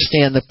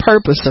understand the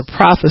purpose of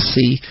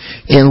prophecy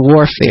in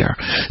warfare.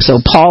 So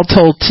Paul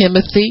told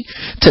Timothy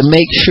to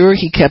make sure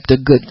he kept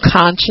a good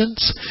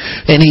conscience.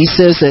 And he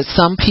says that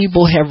some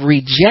people have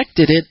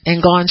rejected it and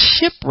gone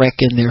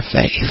shipwreck in their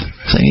faith.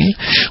 See?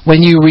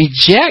 When you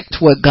reject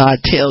what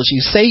God tells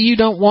you, say you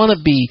don't want to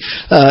be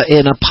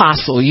an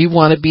apostle, you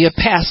want to be a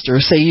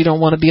pastor, say you don't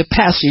want to be a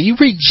pastor, you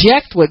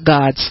reject what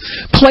God's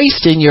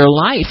placed in your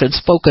life and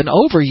spoken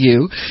over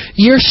you,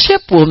 your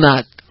ship will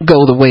not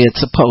go the way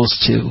it's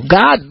supposed to.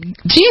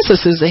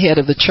 Jesus is the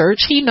head of the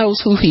church. He knows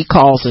who he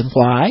calls and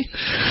why.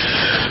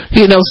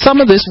 You know,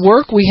 some of this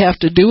work we have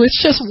to do,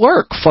 it's just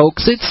work,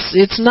 folks.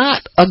 It's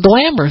not a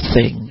glamour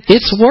thing.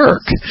 It's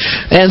work.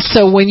 And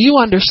so when you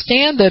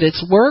understand that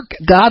it's work,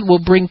 God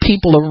will bring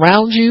people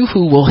around you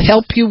who will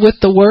help you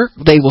with the work.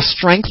 They will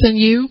strengthen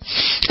you,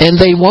 and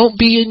they won't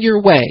be in your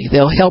way.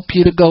 They'll help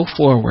you to go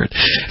forward.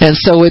 And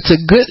so it's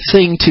a good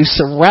thing to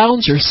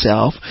surround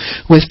yourself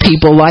with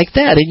people like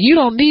that. And you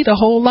don't need a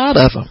whole lot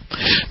of them.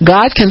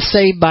 God can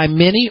save by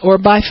many or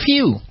by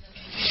few.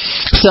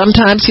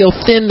 Sometimes he'll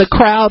thin the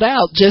crowd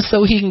out just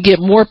so he can get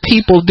more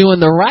people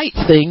doing the right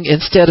thing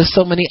instead of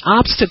so many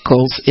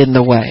obstacles in the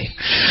way.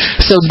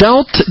 So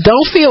don't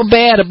feel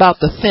bad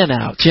about the thin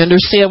out. You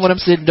understand what I'm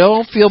saying?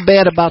 Don't feel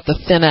bad about the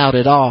thin out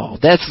at all.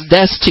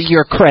 That's to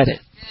your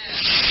credit.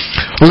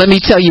 Let me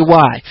tell you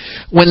why.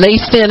 When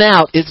they thin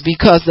out, it's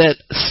because that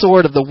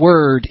sword of the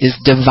word is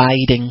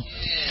dividing.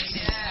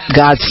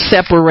 God's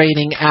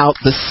separating out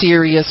the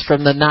serious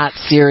from the not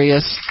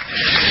serious.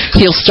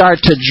 He'll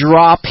start to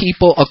draw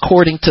people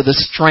according to the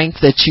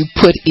strength that you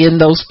put in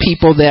those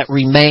people that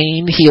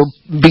remain. He'll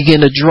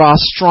begin to draw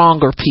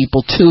stronger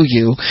people to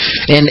you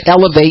and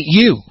elevate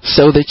you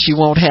so that you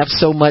won't have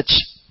so much,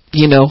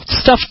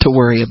 stuff to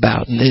worry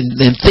about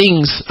and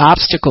things,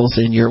 obstacles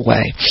in your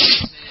way.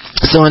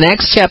 So in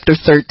Acts chapter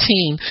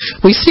 13,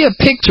 we see a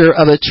picture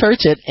of a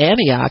church at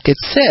Antioch. It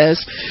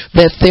says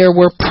that there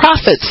were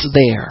prophets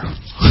there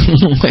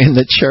in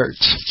the church.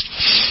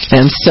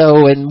 And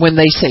when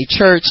they say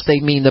church,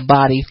 they mean the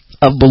body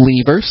of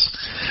believers.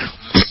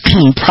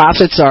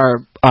 Prophets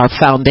are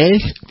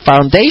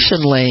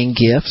foundation laying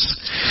gifts.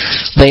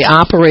 They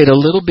operate a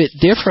little bit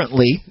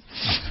differently,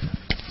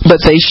 but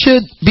they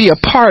should be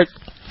a part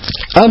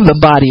of the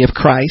body of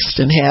Christ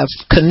and have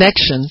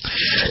connection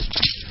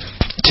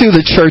to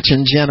the church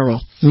in general.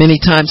 Many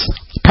times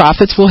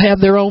prophets will have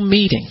their own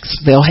meetings.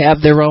 They'll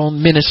have their own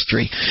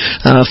ministry,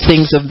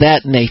 things of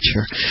that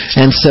nature.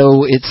 And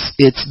so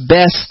it's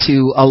best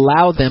to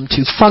allow them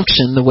to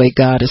function the way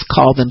God has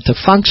called them to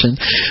function.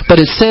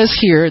 But it says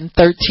here in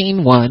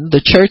 13:1,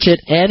 the church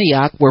at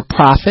Antioch were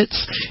prophets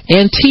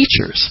and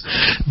teachers.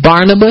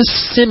 Barnabas,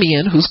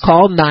 Simeon, who's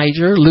called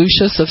Niger,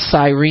 Lucius of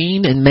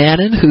Cyrene, and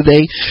Manon, who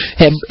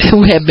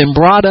have been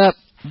brought up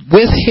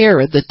with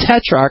Herod the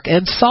Tetrarch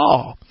and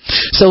Saul.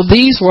 So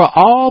these were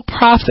all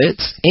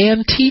prophets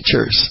and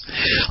teachers.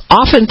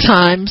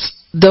 Oftentimes,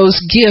 those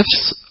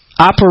gifts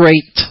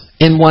operate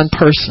in one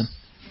person.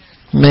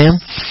 Amen.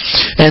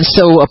 And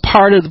so a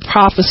part of the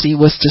prophecy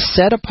was to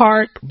set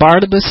apart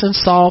Barnabas and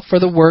Saul for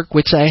the work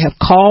which I have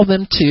called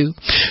them to.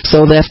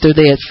 So that after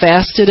they had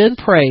fasted and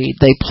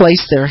prayed, they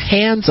placed their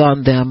hands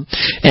on them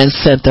and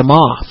sent them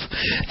off.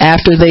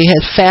 After they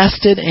had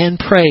fasted and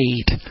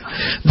prayed,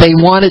 they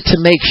wanted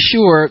to make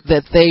sure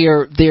that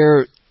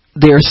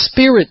their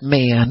spirit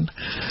man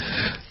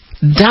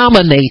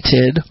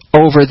dominated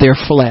over their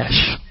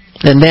flesh.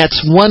 And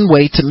that's one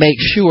way to make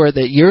sure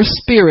that your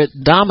spirit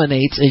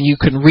dominates and you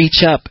can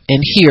reach up and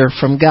hear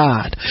from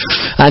God.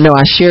 I know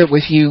I shared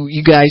with you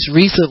guys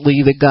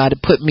recently that God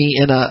had put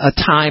me in a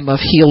time of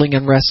healing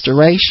and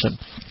restoration.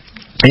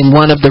 And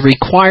one of the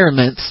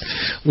requirements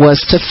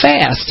was to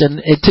fast. And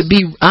to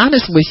be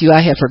honest with you,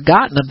 I had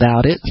forgotten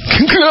about it.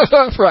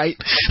 Right.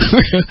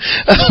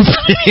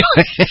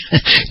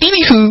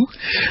 Anywho,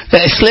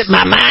 that slipped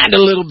my mind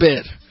a little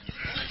bit.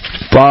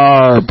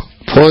 Barb,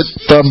 put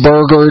the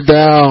burger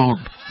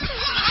down.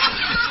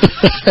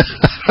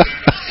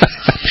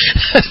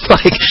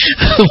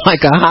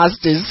 like a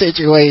hostage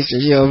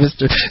situation,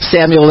 Mr.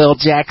 Samuel L.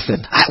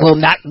 Jackson. I will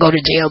not go to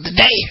jail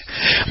today.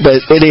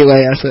 But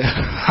anyway, I said,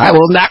 I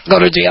will not go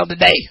to jail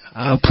today.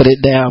 I'll put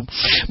it down.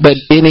 But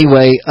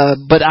anyway,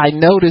 but I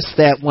noticed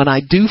that when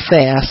I do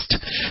fast,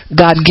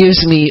 God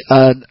gives me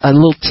a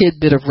little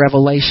tidbit of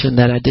revelation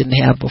that I didn't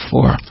have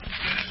before.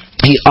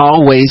 He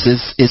always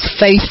is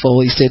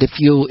faithful. He said, if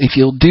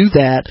you'll do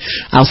that,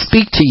 I'll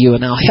speak to you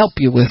and I'll help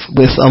you with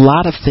a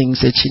lot of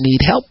things that you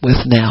need help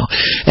with now.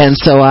 And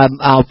so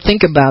I'll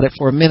think about it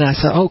for a minute. I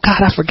said, oh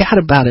God, I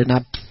forgot about it. And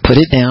I put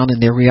it down,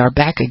 and there we are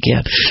back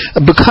again.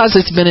 Because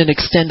it's been an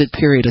extended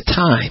period of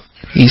time,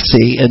 you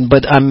see,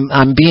 but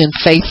I'm being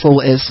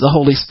faithful as the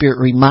Holy Spirit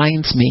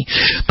reminds me.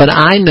 But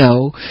I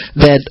know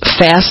that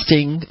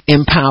fasting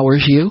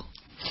empowers you.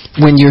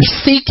 When you're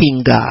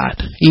seeking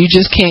God, you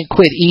just can't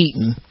quit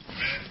eating.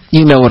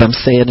 You know what I'm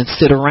saying, and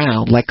sit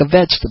around like a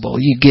vegetable.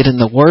 You get in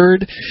the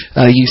Word,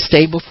 you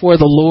stay before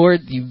the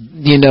Lord, you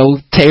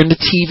turn the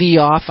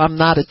TV off. I'm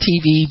not a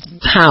TV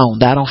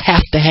hound. I don't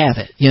have to have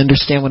it. You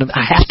understand what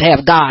I have to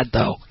have God,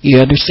 though.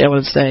 You understand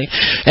what I'm saying?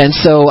 And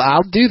so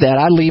I'll do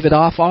that. I leave it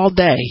off all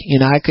day.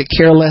 I could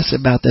care less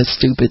about that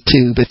stupid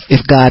tube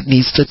if God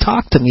needs to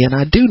talk to me, and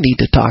I do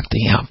need to talk to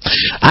Him.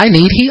 I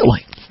need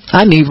healing.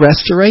 I need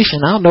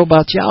restoration. I don't know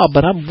about y'all,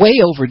 but I'm way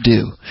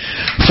overdue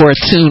for a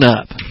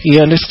tune-up.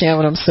 You understand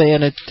what I'm saying?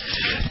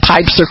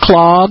 Pipes are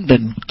clogged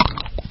and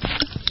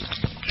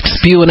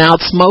spewing out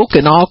smoke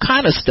and all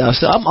kind of stuff.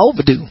 So I'm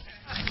overdue.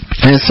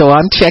 And so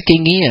I'm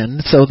checking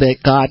in so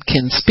that God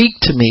can speak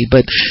to me.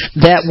 But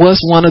that was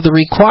one of the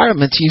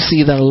requirements. You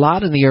see that a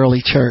lot in the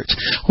early church.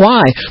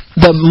 Why?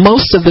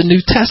 Most of the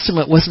New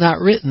Testament was not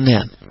written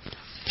then.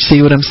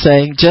 See what I'm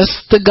saying?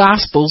 Just the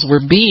Gospels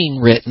were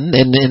being written,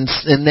 and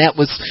that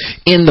was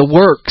in the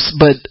works,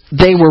 but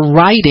they were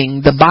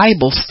writing the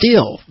Bible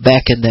still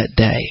back in that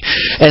day.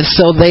 And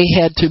so they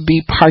had to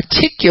be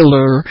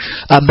particular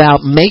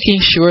about making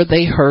sure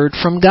they heard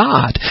from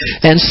God.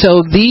 And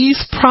so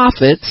these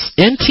prophets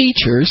and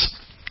teachers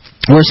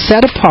were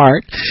set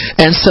apart,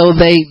 and so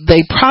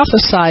they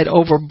prophesied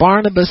over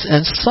Barnabas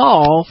and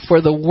Saul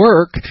for the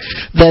work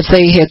that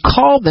they had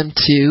called them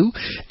to,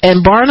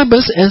 and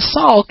Barnabas and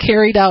Saul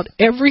carried out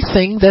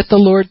everything that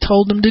the Lord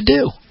told them to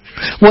do.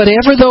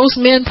 Whatever those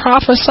men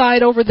prophesied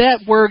over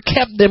that word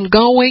kept them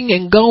going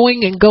and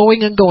going and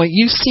going and going.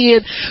 You see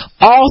it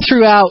all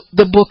throughout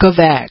the book of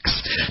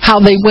Acts,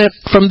 how they went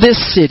from this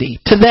city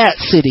to that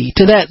city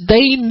to that.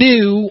 They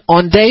knew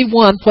on day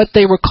one what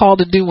they were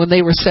called to do when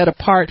they were set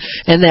apart,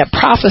 and that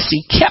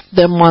prophecy kept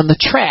them on the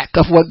track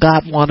of what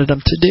God wanted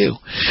them to do.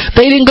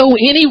 They didn't go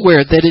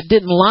anywhere that it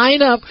didn't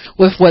line up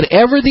with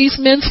whatever these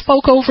men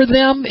spoke over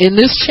them in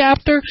this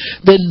chapter.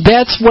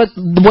 That's what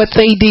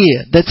they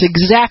did. That's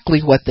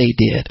exactly what they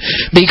did,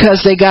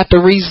 because they got the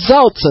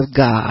results of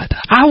God.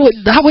 I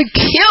would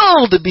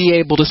kill to be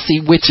able to see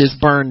witches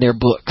burn their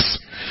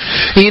books.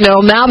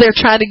 Now they're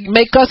trying to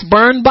make us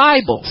burn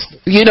Bibles.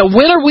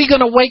 When are we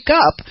going to wake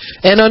up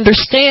and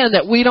understand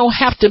that we don't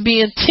have to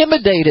be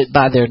intimidated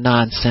by their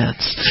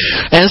nonsense?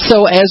 And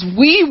so as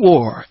we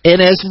war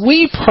and as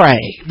we pray,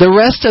 the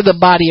rest of the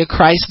body of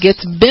Christ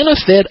gets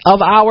benefit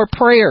of our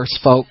prayers,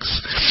 folks.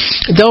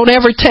 Don't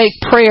ever take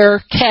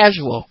prayer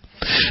casual.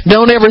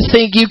 Don't ever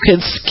think you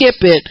can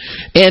skip it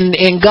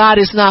and God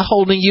is not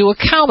holding you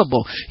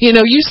accountable. You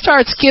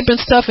start skipping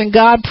stuff and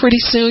God,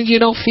 pretty soon you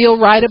don't feel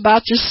right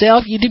about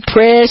yourself. You're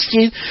depressed,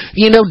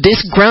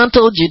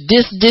 disgruntled, you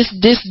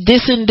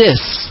this and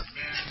this.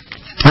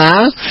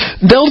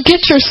 Don't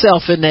get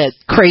yourself in that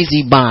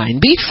crazy bind.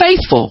 Be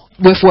faithful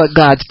with what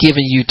God's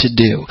given you to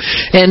do,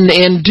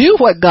 and do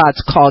what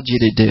God's called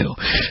you to do.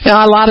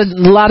 Now, a lot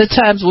of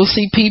times we'll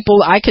see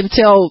people. I can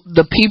tell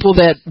the people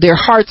that their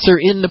hearts are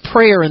in the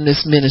prayer in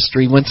this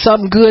ministry. When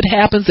something good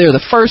happens, they're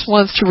the first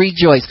ones to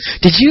rejoice.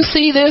 Did you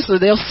see this? Or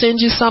they'll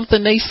send you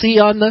something they see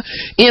on the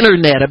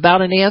internet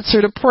about an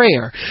answer to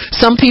prayer.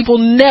 Some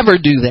people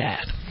never do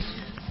that.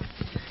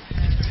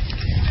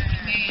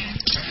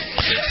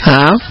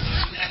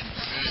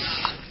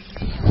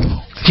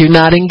 You're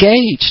not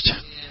engaged.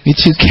 You're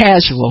too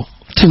casual,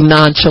 too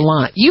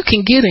nonchalant. You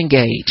can get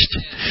engaged.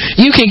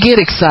 You can get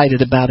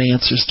excited about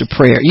answers to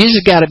prayer. You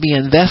just got to be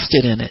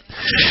invested in it.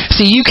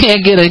 See, you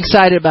can't get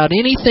excited about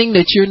anything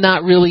that you're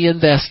not really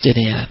invested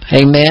in.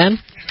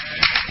 Amen?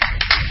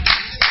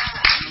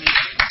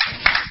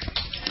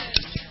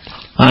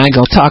 I ain't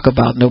going to talk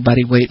about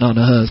nobody waiting on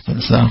a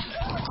husband, so.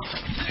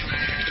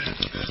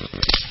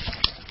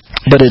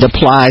 But it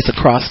applies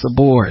across the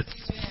board.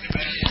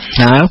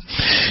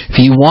 If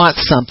you want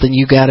something,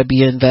 you got to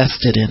be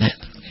invested in it.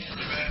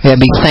 You got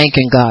to be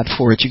thanking God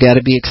for it. You got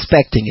to be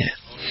expecting it.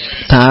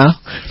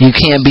 You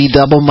can't be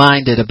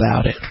double-minded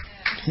about it.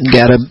 You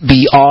got to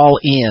be all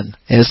in,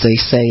 as they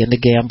say in the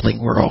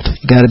gambling world.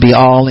 You got to be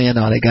all in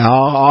on it. Got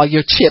all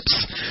your chips,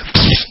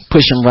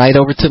 push them right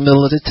over to the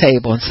middle of the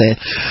table and say,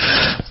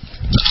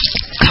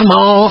 "Come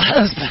on,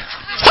 husband."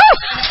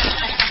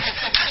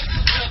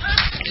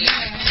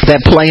 Is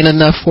that plain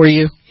enough for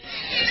you?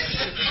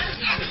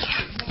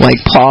 Like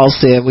Paul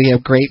said, we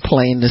have great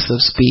plainness of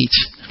speech.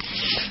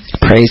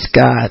 Praise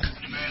God.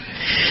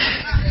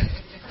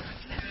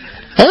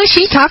 Oh,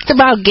 she talked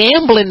about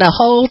gambling the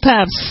whole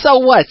time. So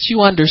what?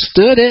 You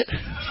understood it.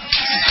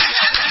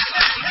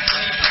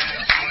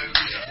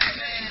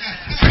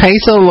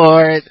 Praise the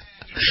Lord.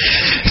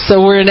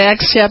 So we're in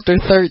Acts chapter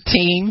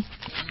 13.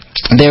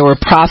 There were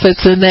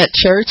prophets in that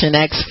church in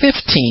Acts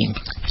 15.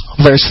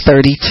 Verse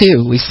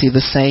 32, we see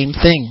the same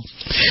thing.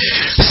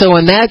 So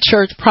in that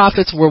church,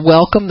 prophets were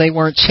welcome. They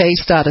weren't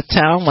chased out of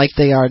town like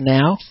they are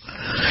now.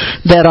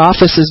 That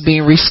office is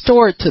being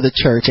restored to the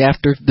church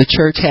after the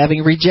church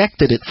having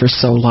rejected it for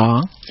so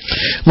long.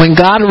 When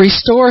God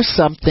restores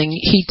something,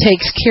 He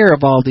takes care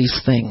of all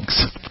these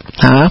things.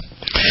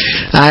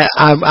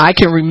 I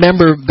can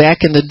remember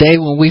back in the day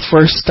when we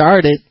first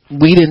started,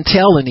 we didn't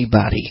tell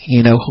anybody,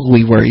 who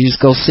we were. You just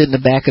go sit in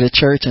the back of the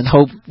church and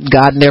hope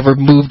God never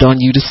moved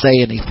on you to say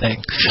anything.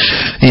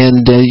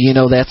 And,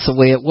 that's the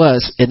way it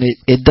was. And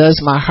it does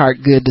my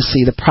heart good to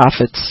see the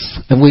prophets.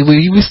 And we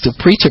used to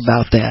preach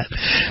about that.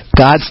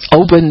 God's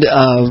opened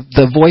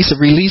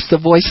release the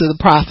voice of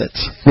the prophets.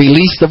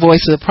 Release the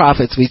voice of the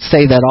prophets. We'd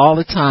say that all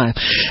the time.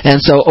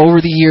 And so over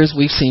the years,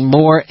 we've seen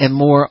more and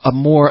more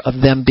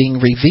of them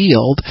being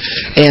revealed.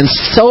 And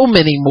so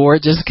many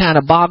more, just kind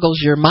of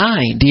boggles your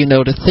mind,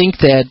 to think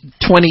that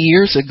 20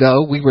 years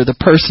ago we were the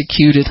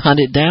persecuted,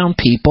 hunted down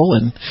people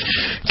and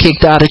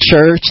kicked out of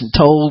church and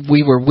told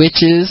we were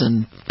witches,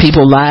 and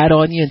people lied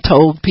on you and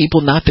told people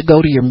not to go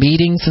to your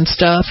meetings and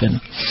stuff. And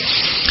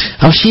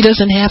she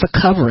doesn't have a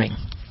covering.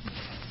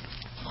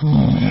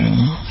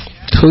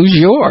 Who's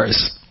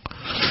yours?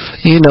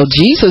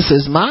 Jesus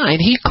is mine.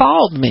 He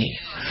called me.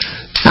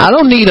 I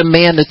don't need a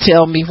man to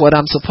tell me what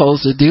I'm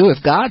supposed to do.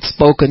 If God's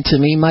spoken to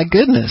me, my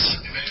goodness.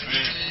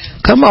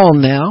 Come on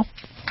now.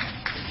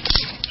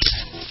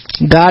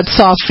 God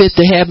saw fit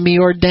to have me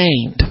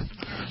ordained.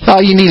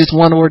 All you need is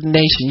one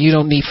ordination. You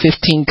don't need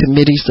 15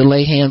 committees to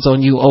lay hands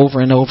on you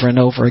over and over and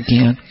over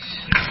again.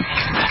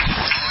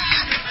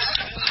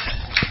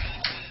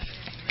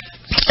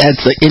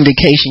 That's an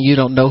indication you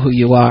don't know who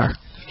you are.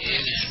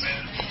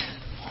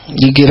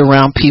 You get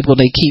around people,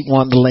 they keep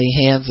wanting to lay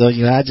hands on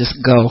you. I just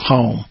go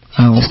home.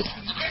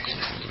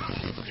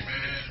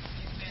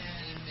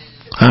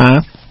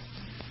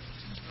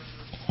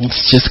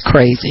 It's just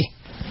crazy.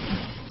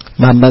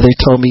 My mother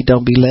told me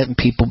don't be letting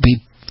people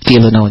be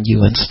feeling on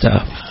you and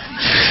stuff.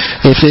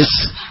 If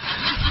it's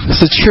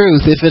the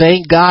truth. If it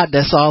ain't God,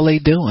 that's all they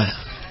doing.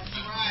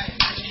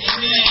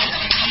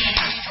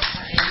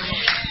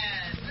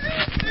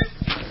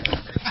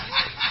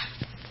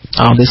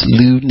 All this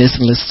lewdness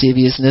and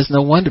lasciviousness.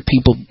 No wonder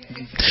people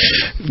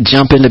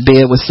jump into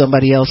bed with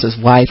somebody else's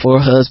wife or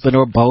husband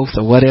or both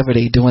or whatever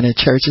they doing in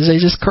churches. They're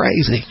just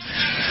crazy.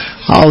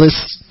 All this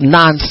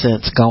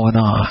nonsense going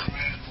on.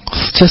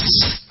 Just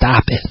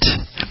stop it.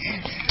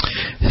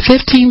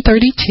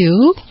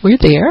 1532, we're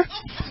there.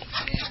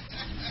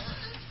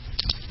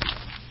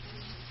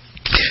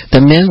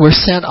 The men were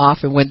sent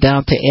off and went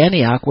down to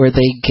Antioch, where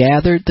they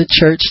gathered the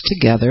church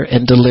together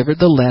and delivered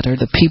the letter.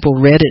 The people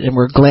read it and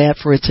were glad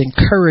for its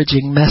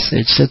encouraging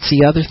message. That's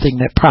the other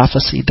thing that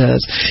prophecy does.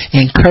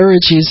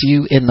 Encourages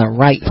you in the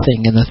right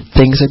thing, in the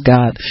things of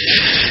God.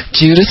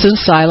 Judas and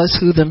Silas,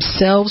 who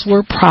themselves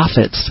were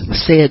prophets,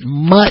 said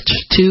much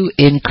to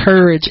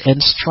encourage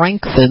and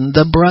strengthen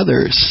the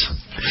brothers.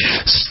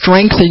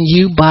 Strengthen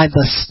you by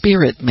the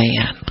Spirit,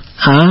 man.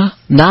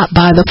 Not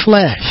by the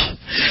flesh.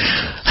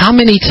 How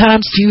many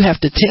times do you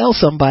have to tell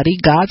somebody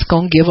God's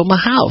going to give them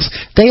a house?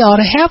 They ought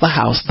to have a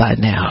house by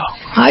now.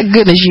 My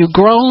goodness, you've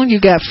grown,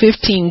 you got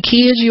 15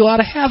 kids, you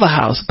ought to have a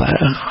house by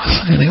now.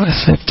 Anyway,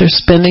 if they're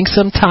spending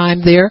some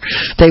time there,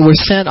 they were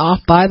sent off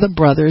by the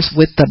brothers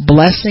with the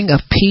blessing of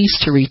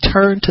peace to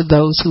return to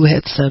those who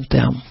had sent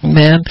them.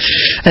 Amen.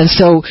 And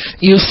so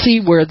you'll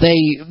see where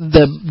they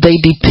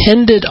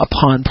depended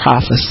upon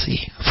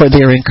prophecy for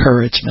their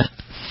encouragement.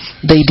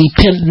 They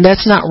depend.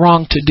 That's not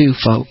wrong to do,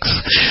 folks.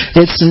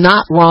 It's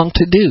not wrong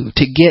to do,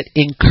 to get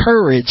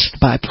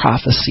encouraged by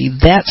prophecy.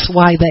 That's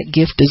why that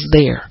gift is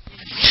there.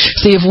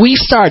 See, if we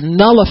start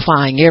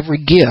nullifying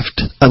every gift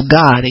of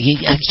God,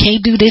 I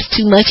can't do this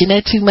too much and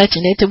that too much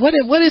and that too much.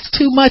 What is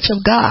too much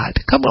of God?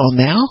 Come on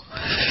now.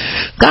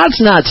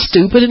 God's not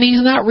stupid and He's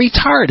not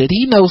retarded.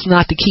 He knows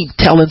not to keep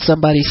telling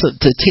somebody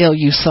to tell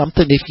you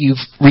something if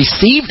you've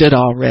received it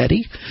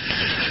already.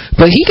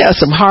 But He got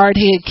some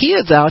hard-headed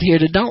kids out here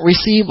that don't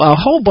receive a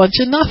whole bunch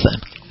of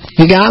nothing.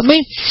 You got me?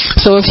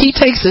 So if He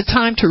takes the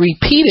time to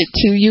repeat it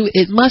to you,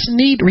 it must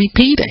need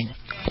repeating.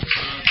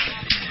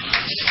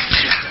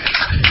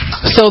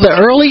 So the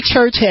early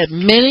church had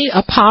many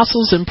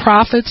apostles and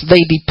prophets.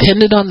 They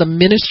depended on the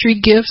ministry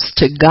gifts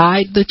to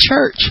guide the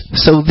church.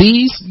 So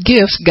these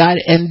gifts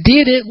guided and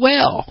did it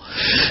well,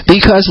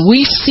 because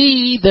we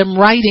see them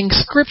writing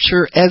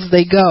scripture as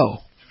they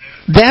go.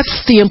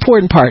 That's the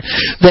important part,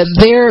 that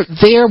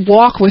their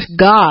walk with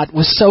God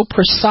was so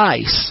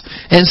precise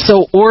and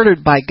so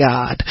ordered by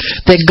God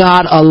that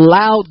God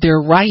allowed their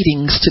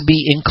writings to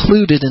be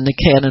included in the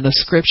canon of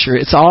Scripture.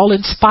 It's all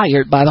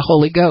inspired by the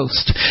Holy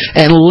Ghost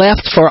and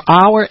left for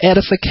our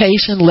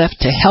edification,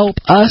 left to help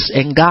us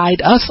and guide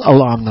us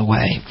along the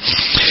way.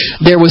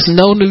 There was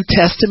no New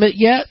Testament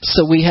yet,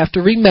 so we have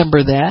to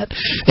remember that.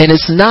 And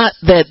it's not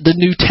that the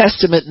New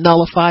Testament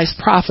nullifies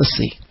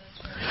prophecy.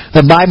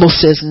 The Bible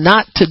says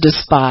not to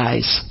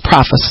despise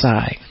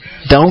prophesying.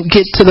 Don't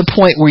get to the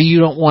point where you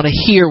don't want to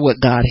hear what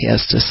God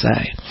has to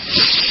say.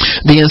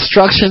 The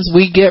instructions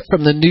we get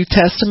from the New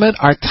Testament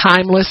are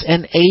timeless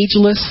and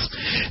ageless,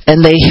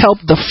 and they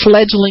help the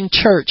fledgling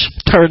church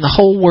turn the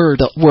whole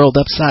world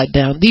upside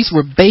down. These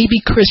were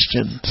baby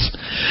Christians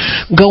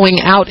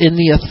going out in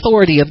the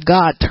authority of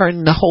God,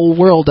 turning the whole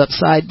world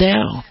upside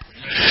down.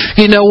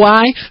 You know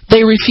why?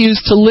 They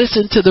refused to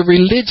listen to the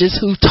religious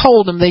who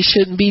told them they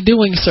shouldn't be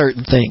doing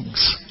certain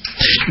things.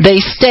 They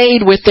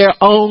stayed with their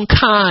own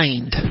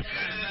kind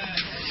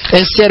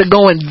instead of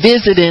going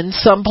visiting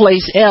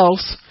someplace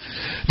else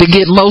to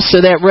get most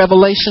of that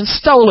revelation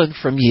stolen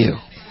from you.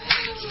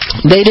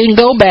 They didn't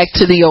go back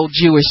to the old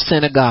Jewish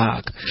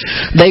synagogue.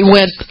 They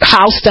went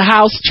house to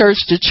house,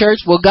 church to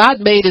church. Well, God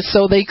made it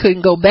so they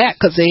couldn't go back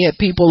because they had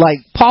people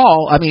like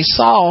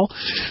Saul,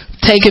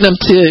 taking them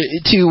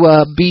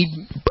to be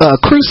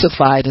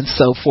crucified and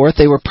so forth.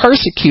 They were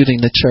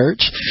persecuting the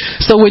church.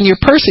 So when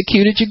you're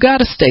persecuted, you got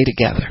to stay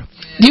together.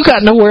 You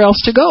got nowhere else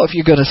to go if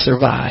you're going to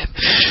survive.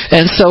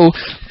 And so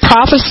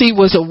prophecy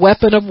was a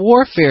weapon of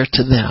warfare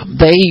to them.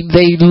 They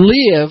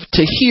lived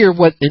to hear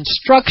what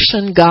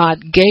instruction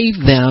God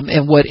gave them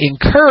and what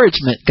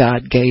encouragement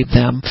God gave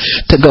them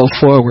to go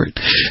forward.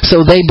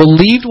 So they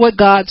believed what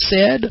God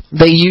said.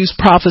 They used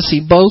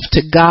prophecy both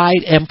to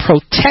guide and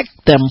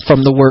protect them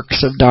from the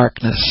works of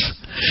darkness.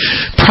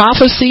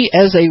 Prophecy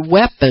as a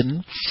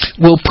weapon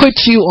will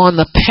put you on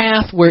the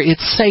path where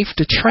it's safe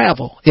to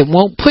travel. It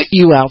won't put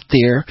you out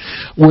there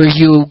where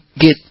you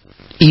get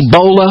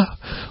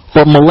Ebola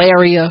or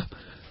malaria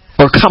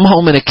or come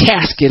home in a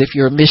casket if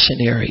you're a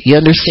missionary. You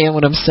understand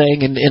what I'm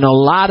saying? And a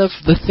lot of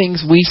the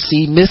things we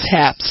see,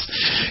 mishaps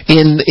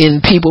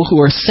in people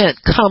who are sent,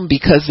 come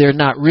because they're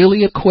not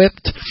really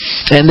equipped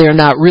and they're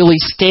not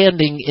really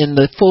standing in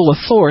the full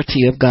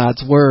authority of God's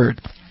Word.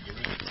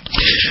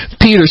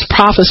 Peter's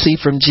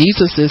prophecy from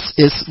Jesus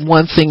is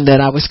one thing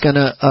that I was going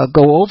to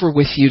go over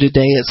with you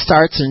today. It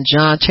starts in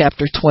John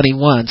chapter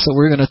 21. So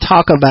we're going to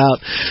talk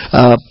about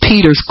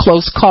Peter's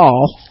close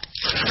call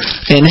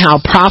and how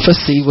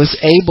prophecy was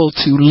able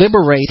to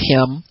liberate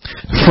him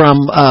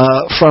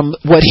from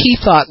what he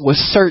thought was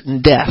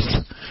certain death.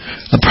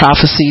 A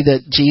prophecy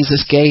that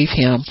Jesus gave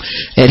him,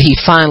 and he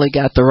finally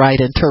got the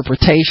right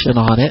interpretation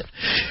on it.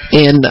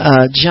 In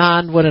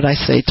John, what did I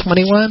say,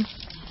 21?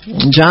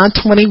 John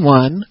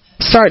 21,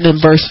 starting in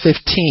verse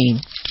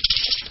 15.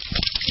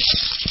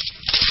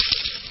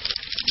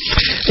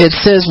 It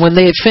says, when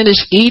they had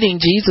finished eating,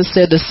 Jesus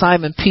said to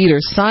Simon Peter,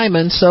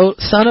 Simon,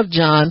 son of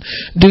John,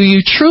 do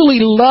you truly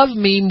love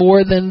me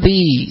more than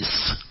these?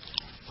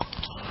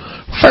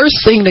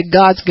 First thing that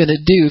God's going to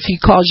do if He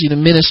calls you to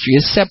ministry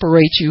is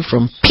separate you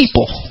from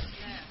people,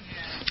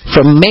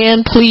 from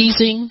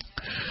man-pleasing,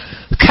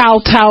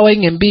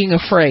 kowtowing, and being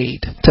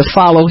afraid to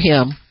follow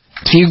Him.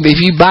 If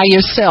you by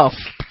yourself,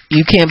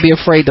 you can't be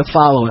afraid to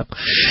follow Him.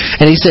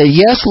 And He said,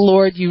 yes,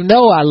 Lord, you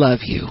know I love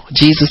you.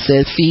 Jesus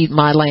said, feed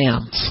my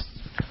lambs.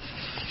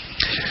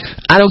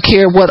 I don't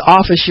care what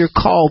office you're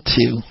called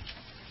to.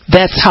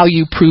 That's how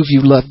you prove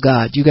you love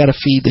God. You got to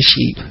feed the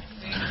sheep.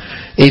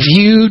 If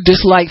you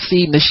dislike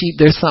feeding the sheep,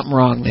 there's something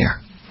wrong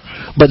there.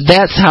 But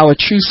that's how a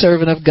true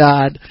servant of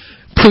God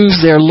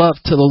proves their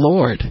love to the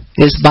Lord,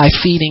 is by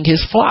feeding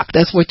His flock.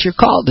 That's what you're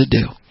called to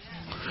do.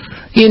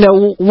 You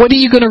know, what are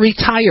you going to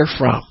retire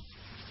from?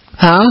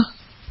 Huh?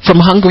 From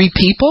hungry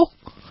people?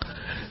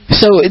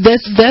 So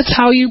that's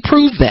how you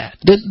prove that.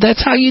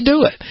 That's how you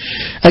do it.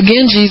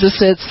 Again, Jesus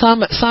said,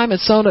 Simon,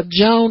 son of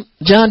John,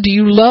 do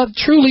you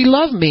truly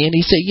love me? And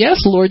he said,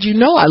 yes, Lord, you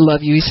know I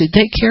love you. He said,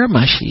 take care of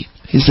my sheep.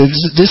 He said,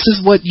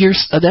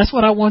 that's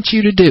what I want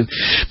you to do.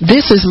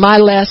 This is my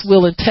last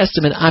will and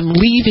testament. I'm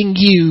leaving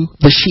you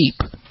the sheep.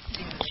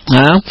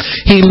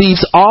 He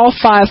leaves all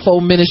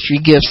fivefold ministry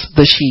gifts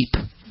the sheep.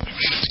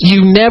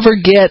 You never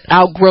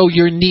outgrow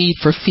your need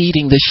for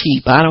feeding the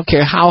sheep. I don't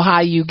care how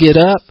high you get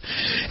up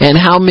and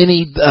how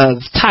many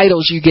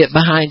titles you get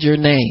behind your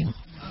name.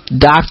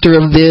 Doctor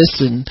of this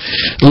and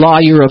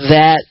lawyer of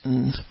that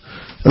and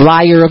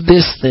liar of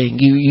this thing.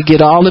 You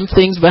get all them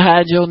things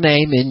behind your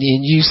name and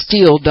you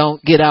still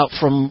don't get out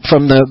from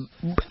the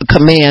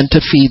command to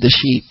feed the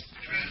sheep.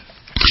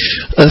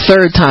 The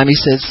third time he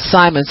says,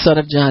 Simon, son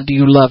of John, do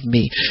you love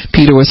me?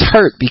 Peter was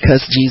hurt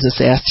because Jesus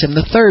asked him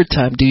the third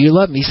time, do you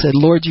love me? He said,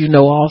 Lord, you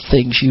know all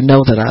things. You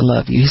know that I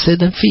love you. He said,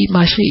 then feed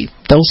my sheep.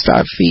 Don't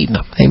start feeding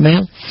them.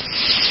 Amen.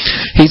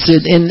 He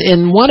said,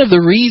 and one of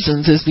the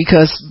reasons is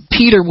because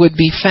Peter would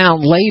be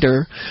found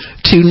later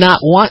to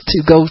not want to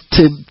go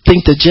to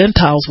think the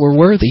Gentiles were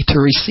worthy to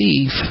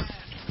receive.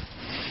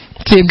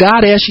 See, if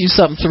God asks you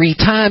something 3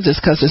 times,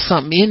 it's because there's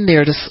something in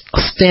there that's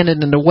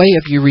standing in the way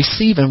of you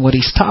receiving what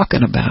He's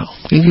talking about.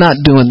 He's not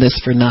doing this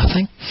for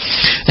nothing.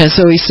 And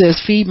so He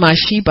says, feed my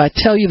sheep. I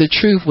tell you the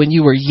truth, when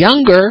you were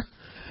younger,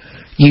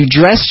 you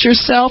dressed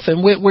yourself and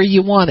went where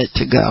you wanted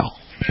to go.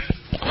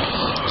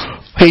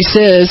 He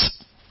says,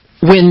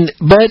 when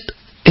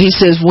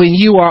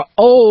you are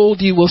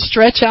old, you will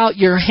stretch out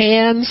your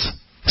hands.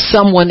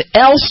 Someone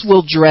else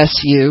will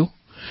dress you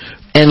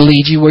and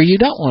lead you where you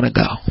don't want to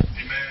go.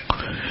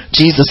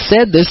 Jesus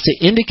said this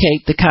to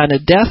indicate the kind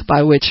of death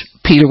by which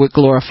Peter would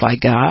glorify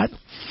God.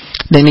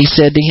 Then He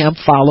said to him,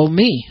 follow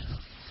me.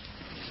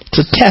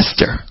 It's a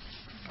tester.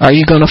 Are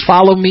you going to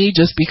follow me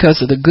just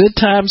because of the good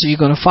times, or are you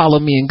going to follow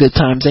me in good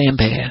times and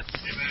bad?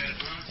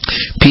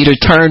 Peter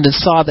turned and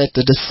saw that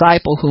the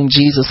disciple whom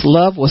Jesus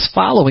loved was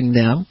following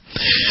them.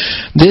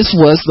 This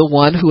was the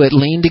one who had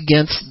leaned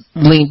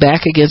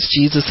back against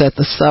Jesus at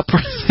the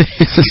supper.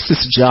 This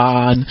is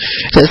John.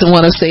 Doesn't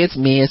want to say it's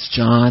me, it's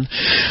John.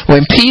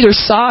 When Peter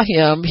saw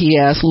him, he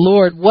asked,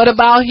 Lord, what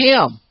about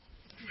him?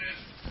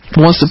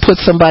 Wants to put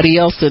somebody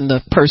else in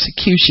the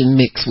persecution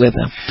mix with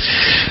him.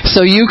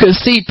 So you can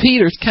see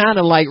Peter's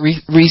kind of like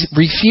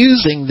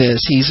refusing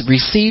this. He's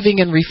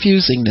receiving and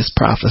refusing this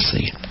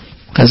prophecy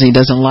because he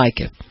doesn't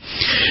like it.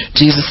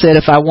 Jesus said,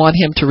 if I want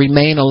him to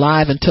remain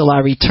alive until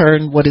I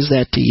return, what is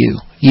that to you?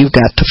 You've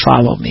got to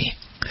follow me.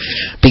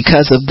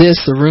 Because of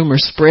this, the rumor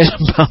spread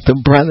among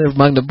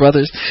the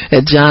brothers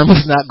that John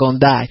was not going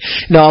to die.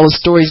 You know, all the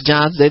stories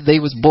John said, they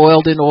was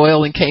boiled in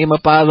oil and came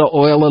up out of the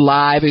oil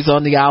alive. He's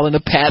on the island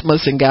of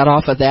Patmos and got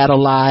off of that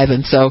alive.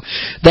 And so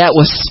that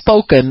was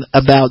spoken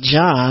about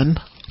John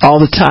all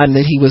the time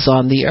that he was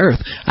on the earth.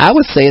 I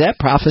would say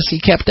that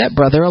prophecy kept that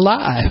brother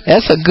alive.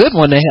 That's a good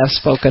one to have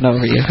spoken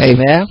over you.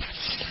 Amen.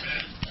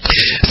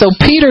 So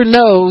Peter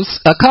knows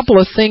a couple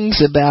of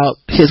things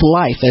about his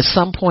life. At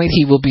some point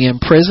he will be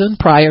in prison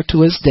prior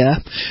to his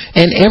death,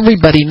 and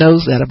everybody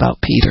knows that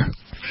about Peter.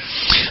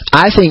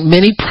 I think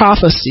many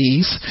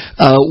prophecies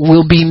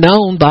will be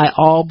known by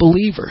all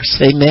believers.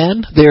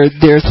 Amen. There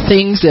are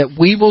things that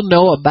we will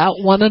know about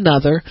one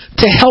another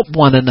to help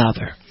one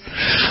another.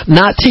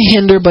 Not to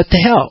hinder, but to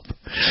help.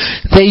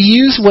 They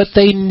use what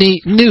they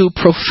knew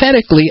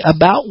prophetically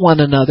about one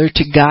another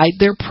to guide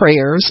their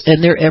prayers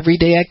and their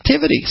everyday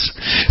activities.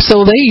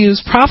 So they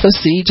use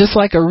prophecy just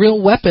like a real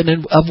weapon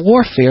of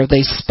warfare.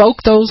 They spoke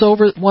those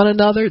over one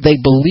another. They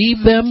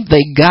believed them.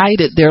 They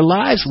guided their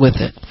lives with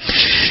it.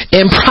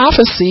 In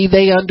prophecy,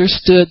 they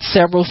understood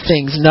several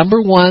things. Number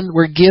one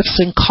were gifts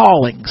and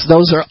callings.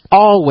 Those are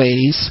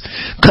always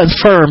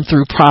confirmed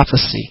through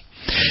prophecy.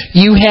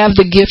 You have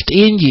the gift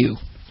in you.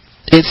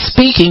 It's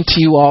speaking to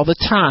you all the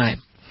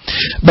time.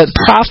 But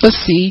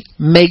prophecy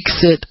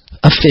makes it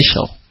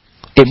official.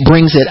 It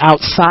brings it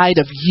outside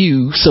of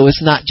you, so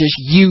it's not just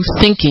you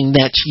thinking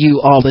that's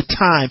you all the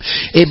time.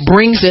 It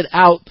brings it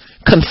out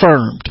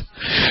confirmed.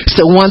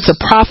 So once a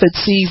prophet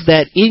sees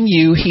that in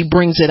you, he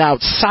brings it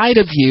outside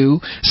of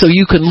you so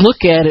you can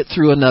look at it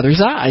through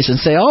another's eyes and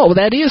say, oh,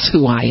 that is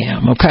who I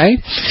am, okay?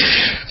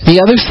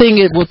 The other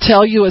thing it will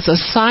tell you is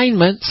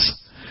assignments,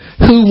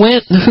 who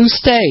went and who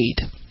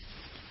stayed.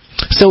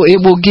 So it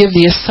will give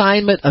the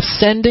assignment of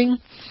sending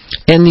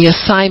and the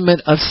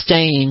assignment of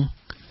staying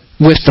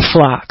with the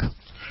flock.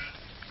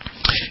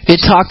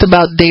 It talked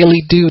about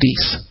daily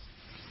duties.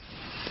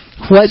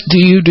 What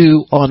do you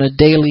do on a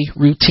daily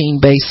routine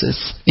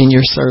basis in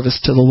your service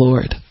to the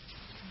Lord?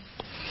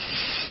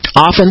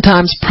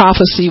 Oftentimes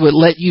prophecy would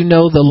let you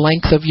know the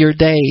length of your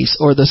days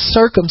or the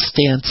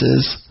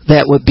circumstances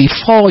that would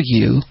befall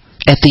you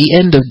at the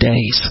end of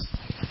days.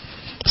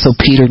 So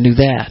Peter knew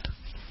that.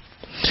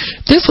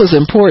 This was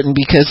important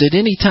because at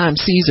any time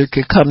Caesar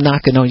could come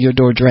knocking on your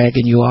door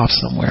dragging you off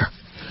somewhere.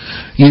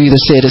 You either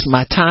said it's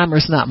my time or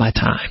it's not my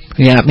time.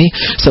 You got me?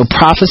 So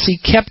prophecy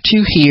kept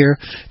you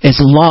here as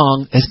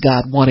long as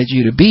God wanted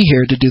you to be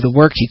here to do the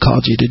work he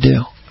called you to do.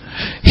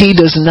 He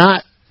does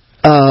not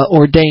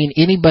ordain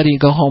anybody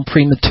to go home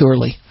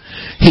prematurely.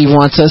 He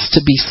wants us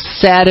to be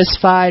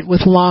satisfied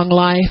with long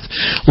life,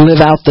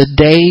 live out the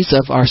days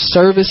of our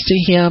service to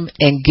him,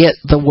 and get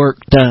the work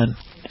done.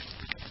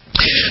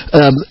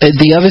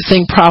 The other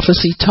thing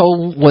prophecy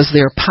told was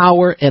their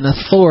power and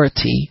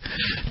authority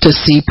to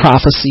see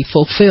prophecy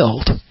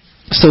fulfilled.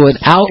 So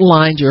it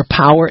outlined your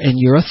power and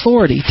your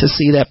authority to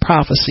see that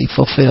prophecy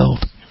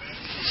fulfilled.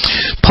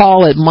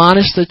 Paul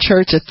admonished the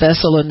church at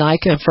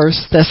Thessalonica in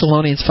 1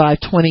 Thessalonians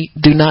 5:20,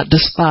 do not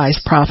despise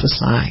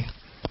prophesying.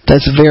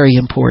 That's very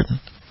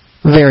important.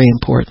 Very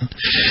important.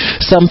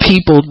 Some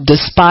people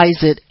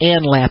despise it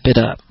and lap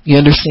it up. You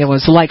understand?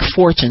 It's like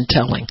fortune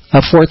telling. A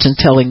fortune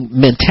telling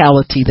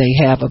mentality they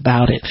have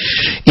about it.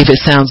 If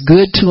it sounds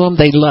good to them,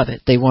 they love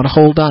it. They want to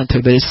hold on to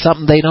it. But if it's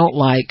something they don't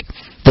like,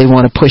 they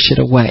want to push it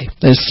away.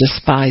 It's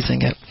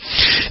despising it.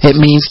 It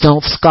means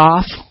don't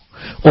scoff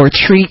or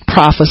treat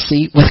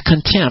prophecy with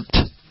contempt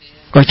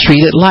or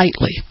treat it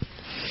lightly.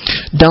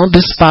 Don't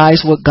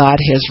despise what God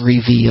has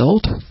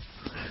revealed,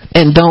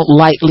 and don't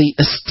lightly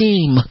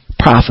esteem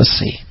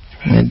prophecy.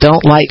 And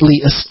don't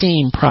lightly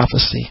esteem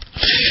prophecy.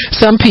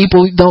 Some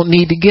people don't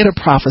need to get a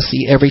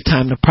prophecy every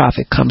time the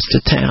prophet comes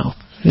to town.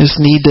 You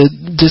just need to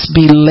just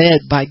be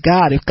led by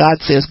God. If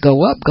God says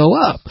go up, go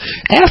up.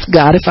 Ask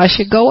God if I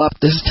should go up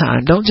this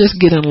time. Don't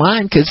just get in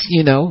line because,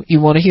 you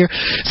want to hear.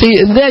 See,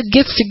 that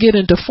gets to get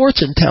into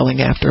fortune telling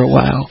after a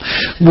while,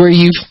 where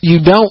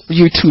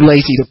you're too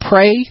lazy to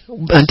pray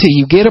until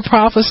you get a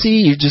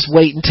prophecy. You're just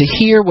waiting to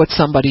hear what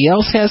somebody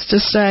else has to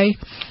say,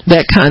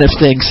 that kind of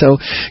thing. So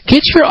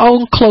get your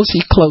own close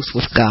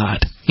with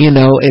God.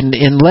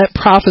 And let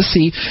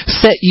prophecy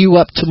set you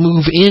up to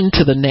move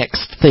into the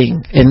next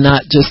thing and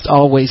not just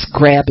always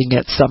grabbing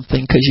at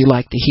something because you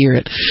like to hear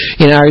it.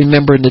 I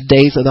remember in the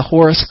days of the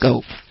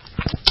horoscope,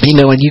 And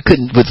you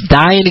was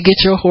dying to get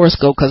your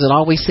horoscope because it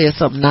always said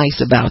something nice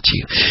about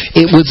you.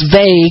 It was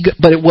vague,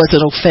 but it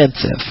wasn't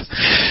offensive.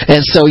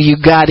 And so you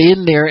got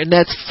in there, and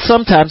that's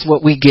sometimes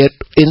what we get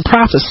in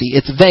prophecy.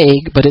 It's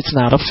vague, but it's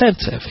not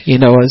offensive.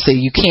 And so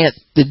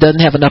it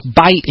doesn't have enough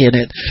bite in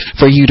it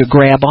for you to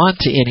grab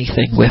onto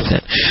anything with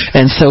it.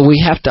 And so we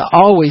have to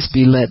always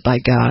be led by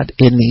God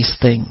in these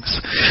things.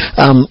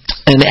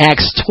 In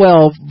Acts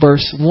 12,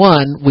 verse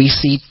 1, we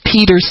see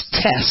Peter's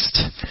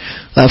test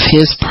of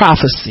his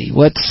prophecy.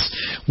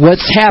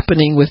 What's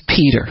happening with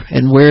Peter,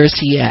 and where is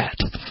he at?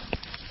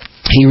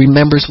 He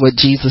remembers what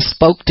Jesus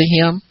spoke to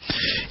him.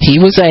 He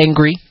was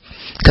angry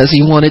because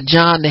he wanted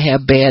John to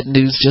have bad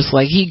news just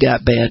like he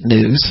got bad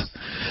news.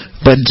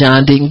 But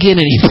John didn't get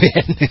any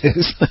bad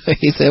news.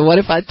 He said, what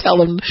if I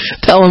tell him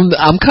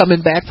I'm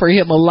coming back for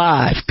him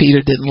alive? Peter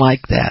didn't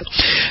like that.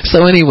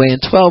 So anyway, in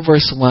 12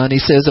 verse 1, he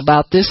says,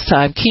 about this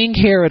time, King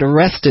Herod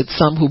arrested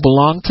some who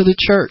belonged to the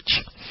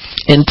church,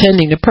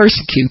 intending to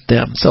persecute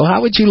them. So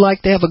how would you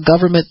like to have a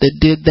government that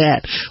did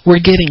that? We're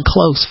getting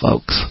close,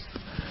 folks.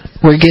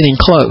 We're getting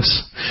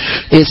close.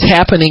 It's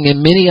happening in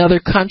many other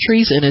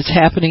countries, and it's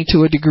happening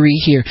to a degree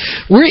here.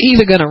 We're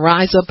either going to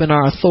rise up in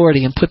our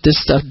authority and put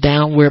this stuff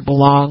down where it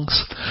belongs,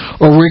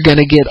 or we're going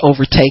to get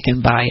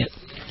overtaken by it.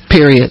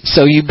 Period.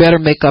 So you better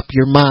make up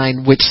your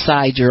mind which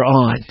side you're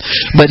on.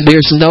 But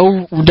there's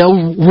no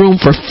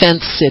room for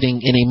fence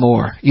sitting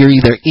anymore. You're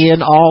either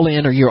all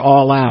in, or you're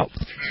all out.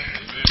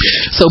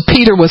 So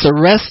Peter was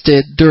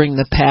arrested during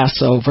the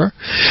Passover.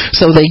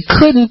 So they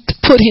couldn't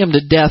put him to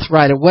death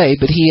right away,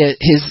 but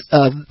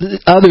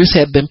others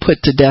had been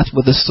put to death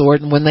with a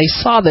sword. And when they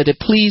saw that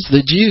it pleased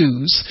the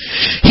Jews,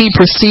 he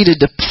proceeded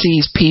to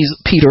seize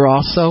Peter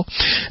also.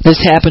 This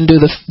happened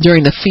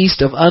during the Feast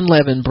of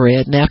Unleavened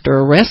Bread. And after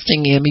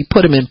arresting him, he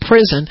put him in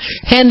prison,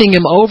 handing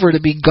him over to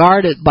be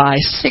guarded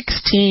by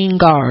 16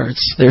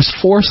 guards. There's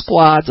 4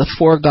 squads of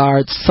 4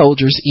 guards,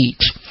 soldiers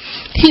each.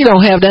 He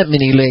don't have that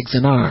many legs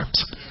and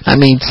arms.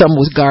 Some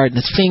was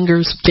guarding his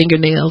fingers,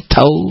 fingernails,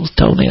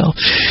 toenail.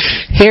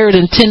 Herod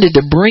intended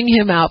to bring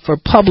him out for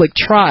public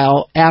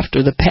trial after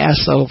the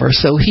Passover,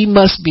 so he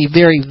must be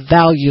very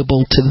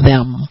valuable to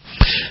them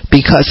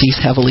because he's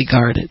heavily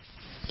guarded.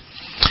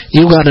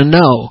 You got to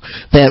know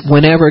that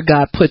whenever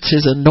God puts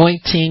his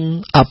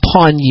anointing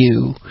upon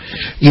you,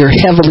 you're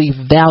heavily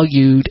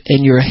valued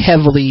and you're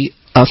heavily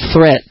a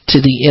threat to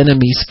the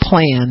enemy's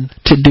plan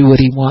to do what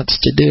he wants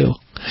to do.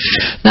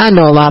 Now, I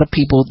know a lot of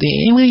people, don't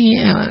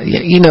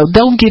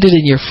get it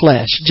in your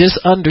flesh. Just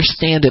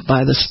understand it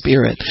by the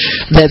Spirit,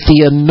 that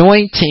the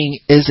anointing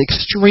is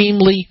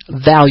extremely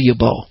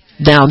valuable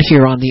down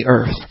here on the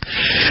earth.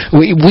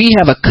 We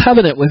have a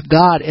covenant with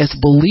God as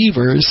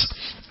believers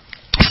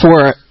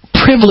for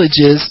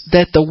privileges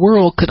that the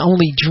world could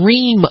only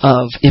dream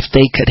of if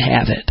they could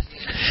have it.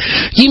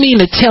 You mean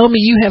to tell me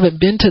you haven't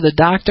been to the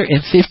doctor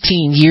in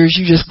 15 years?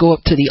 You just go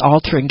up to the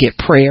altar and get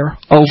prayer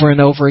over and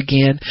over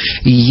again?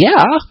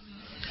 Yeah.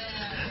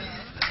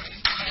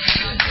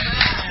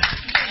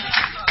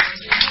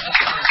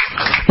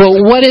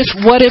 Well, what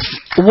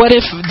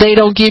if they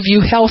don't give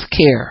you health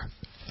care?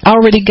 I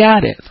already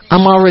got it.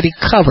 I'm already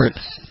covered.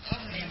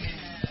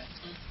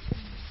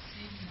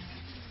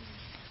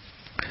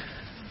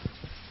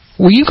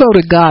 When you go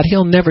to God,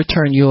 He'll never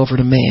turn you over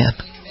to man.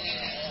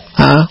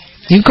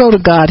 You go to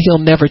God, He'll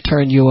never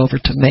turn you over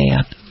to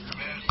man.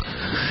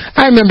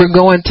 I remember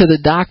going to the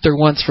doctor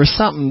once for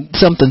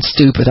something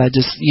stupid. I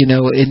just,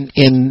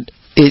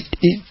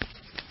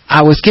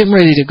 I was getting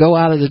ready to go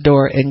out of the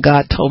door, and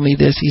God told me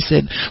this. He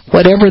said,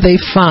 whatever they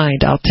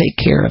find, I'll take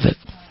care of it.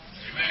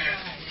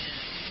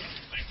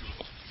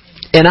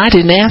 And I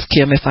didn't ask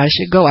Him if I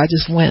should go. I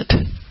just went.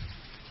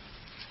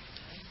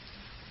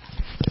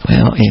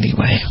 Well,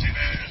 anyway.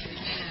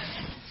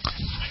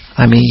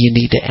 You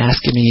need to ask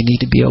Him and you need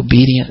to be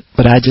obedient.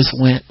 But I just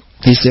went.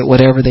 He said,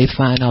 whatever they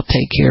find, I'll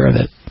take care of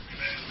it.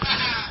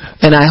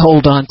 And I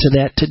hold on to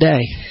that today.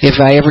 If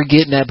I ever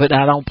get in that, but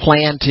I don't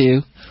plan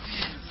to.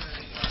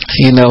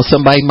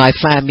 Somebody might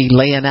find me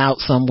laying out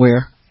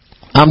somewhere.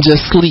 I'm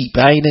just asleep.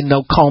 I ain't in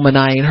no coma and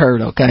I ain't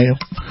hurt, okay?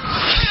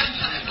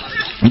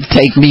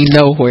 Take me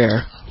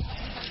nowhere.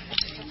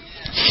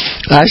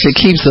 I should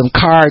keep some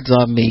cards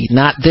on me.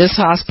 Not this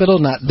hospital,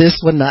 not this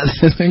one, not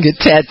this one. Get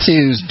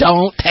tattoos.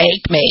 Don't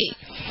take me.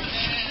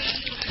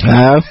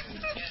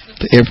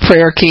 If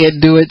prayer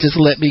can't do it, just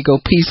let me go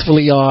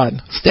peacefully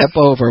on. Step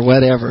over,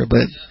 whatever.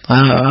 But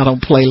I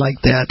don't play like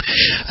that.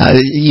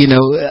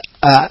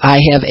 I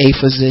have a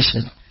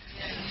physician.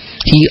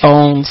 He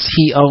owns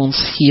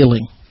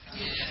healing.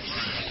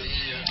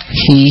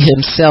 He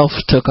Himself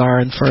took our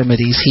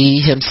infirmities.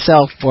 He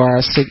Himself bore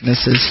our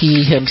sicknesses.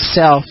 He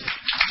Himself.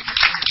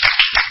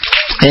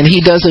 And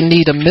He doesn't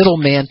need a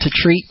middleman to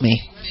treat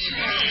me.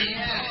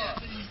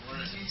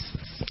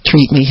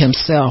 Treat me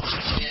Himself.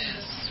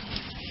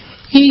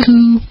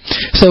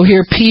 So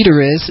here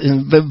Peter is,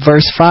 in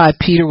verse 5,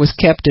 Peter was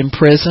kept in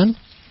prison,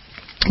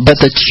 but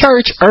the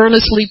church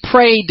earnestly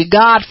prayed to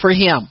God for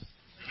him.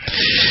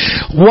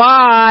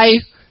 Why?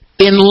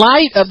 In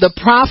light of the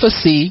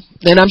prophecy,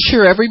 and I'm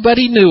sure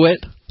everybody knew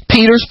it,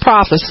 Peter's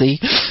prophecy.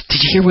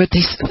 Did you hear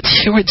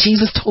what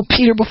Jesus told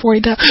Peter before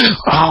he died?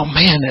 Oh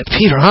man, that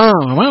Peter.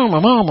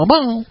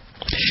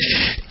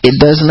 It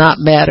does not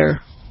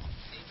matter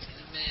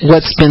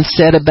what's been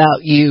said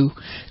about you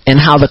and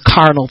how the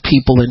carnal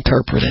people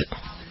interpret it.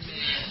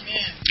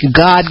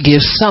 God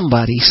gives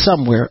somebody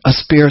somewhere a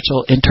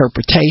spiritual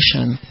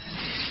interpretation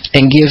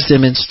and gives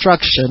them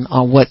instruction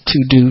on what to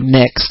do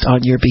next on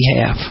your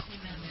behalf.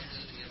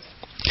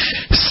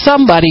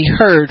 Somebody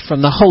heard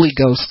from the Holy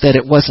Ghost that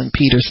it wasn't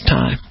Peter's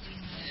time.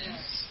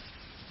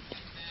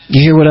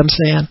 You hear what I'm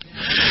saying?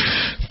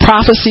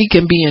 Prophecy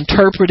can be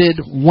interpreted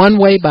one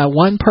way by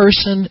one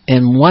person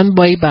and one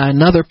way by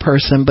another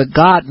person, but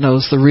God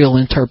knows the real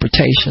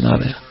interpretation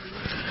of it.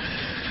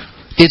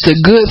 It's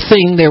a good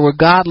thing there were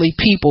godly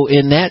people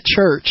in that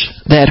church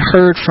that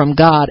heard from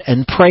God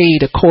and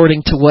prayed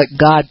according to what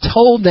God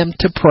told them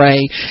to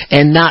pray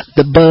and not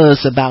the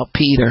buzz about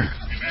Peter.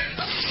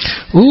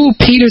 Ooh,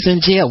 Peter's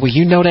in jail. Well,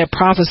 you know that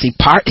prophecy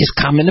part is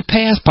coming to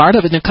pass. Part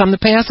of it has come to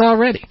pass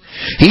already.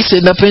 He's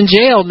sitting up in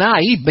jail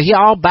now. He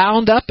all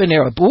bound up in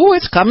there. Ooh,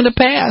 it's coming to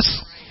pass.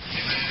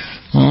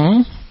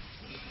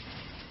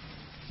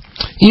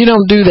 You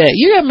don't do that.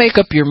 You got to make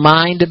up your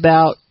mind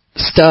about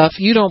stuff.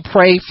 You don't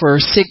pray for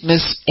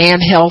sickness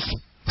and health.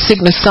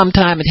 Sickness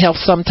sometime and health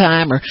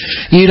sometime, or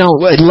you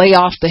don't lay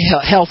off the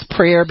health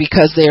prayer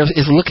because there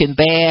is looking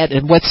bad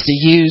and what's the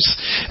use.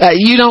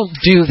 You don't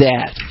do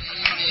that.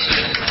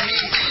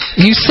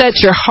 You set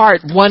your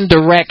heart one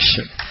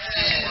direction.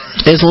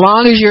 As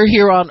long as you're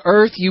here on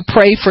earth, you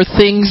pray for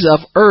things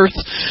of earth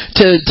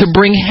to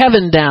bring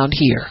heaven down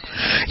here.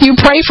 You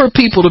pray for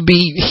people to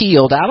be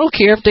healed. I don't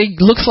care if they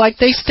looks like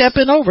they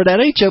stepping over.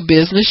 That ain't your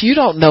business. You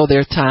don't know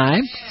their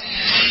time.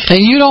 And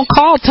you don't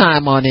call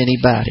time on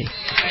anybody.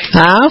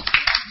 Huh?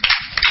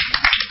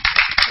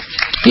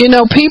 You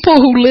know,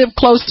 people who live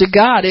close to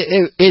God,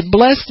 it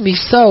blessed me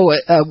so.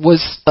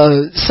 Was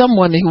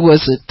someone who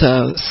was at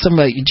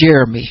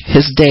Jeremy,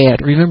 his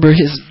dad. Remember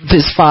his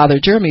father,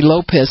 Jeremy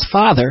Lopez's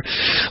father,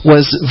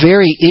 was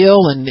very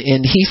ill, and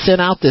he sent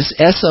out this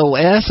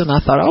SOS, and I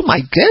thought, oh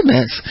my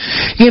goodness,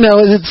 you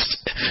know, this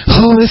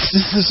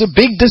is a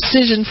big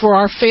decision for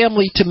our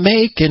family to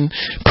make, and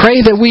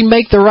pray that we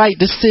make the right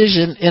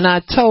decision. And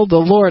I told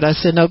the Lord, I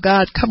said, no,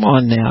 God, come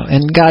on now.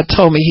 And God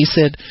told me, He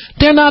said,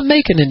 they're not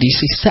making a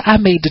decision. He said, I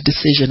made the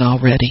decision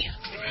already.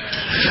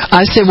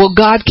 I said, well,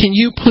 God, can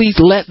you please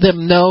let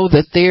them know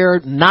that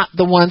they're not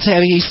the ones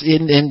having,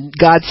 and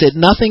God said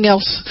nothing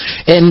else.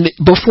 And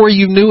before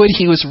you knew it,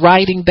 he was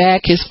writing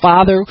back. His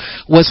father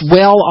was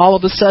well, all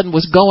of a sudden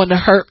was going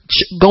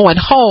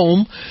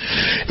home.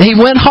 He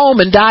went home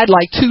and died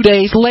like 2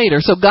 days later.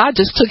 So God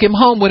just took him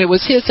home when it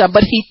was his time.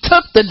 But he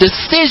took the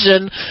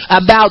decision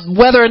about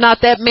whether or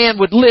not that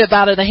man would live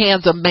out of the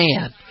hands of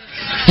man.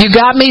 You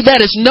got me?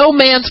 That is no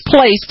man's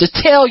place to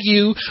tell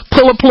you,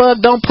 pull a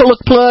plug, don't pull a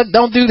plug,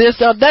 don't do this.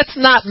 That's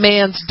not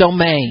man's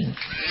domain.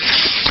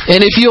 And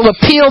if you'll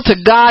appeal to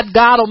God,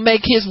 God will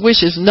make his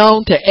wishes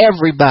known to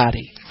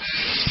everybody.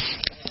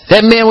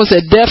 That man was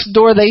at death's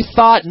door, they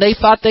thought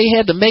they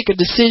had to make a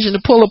decision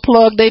to pull a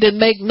plug. They didn't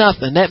make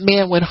nothing. That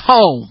man went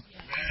home.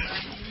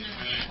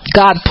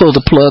 God pulled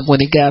the plug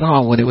when he got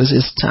home, when it was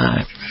his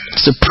time.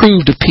 It's to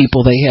prove to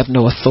people they have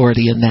no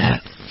authority in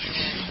that.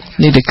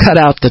 Need to cut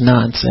out the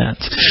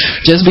nonsense.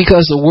 Just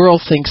because the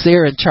world thinks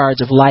they're in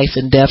charge of life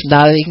and death,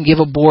 now they can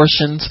give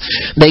abortions,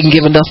 they can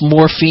give enough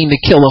morphine to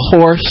kill a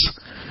horse,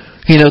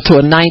 to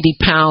a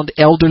 90-pound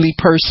elderly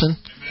person.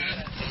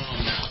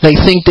 They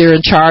think they're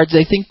in charge.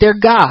 They think they're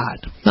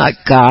God. Not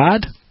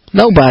God.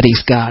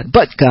 Nobody's God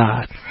but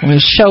God. He'll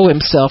show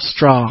himself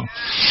strong.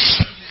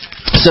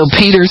 So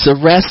Peter's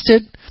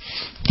arrested.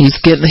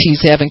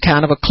 He's having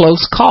kind of a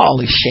close call.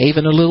 He's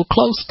shaving a little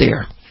close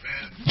there.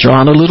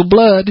 Drawing a little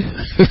blood,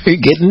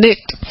 getting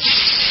nicked.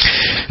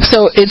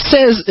 So it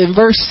says in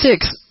verse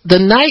 6, the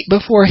night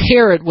before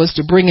Herod was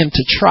to bring him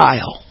to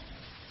trial.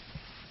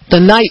 The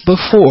night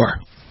before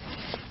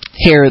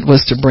Herod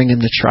was to bring him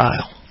to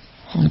trial.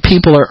 And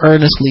people are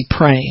earnestly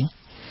praying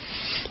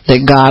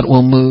that God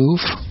will move.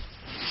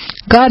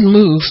 God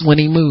moves when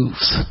he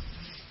moves,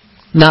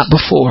 not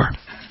before.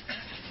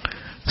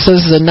 So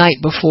this is the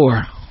night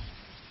before.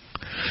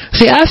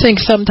 See, I think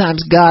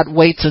sometimes God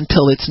waits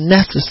until it's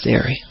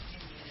necessary.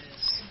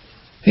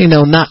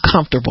 Not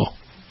comfortable.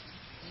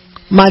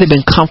 Might have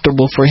been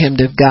comfortable for him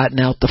to have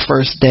gotten out the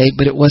first day,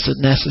 but it wasn't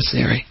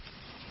necessary.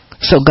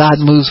 So God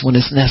moves when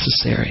it's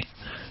necessary.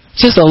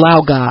 Just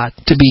allow God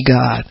to be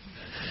God.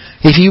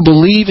 If you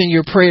believe in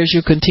your prayers,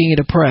 you continue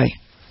to pray.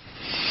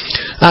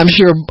 I'm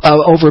sure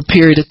over a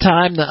period of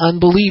time, the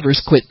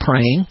unbelievers quit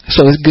praying,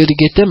 so it's good to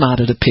get them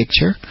out of the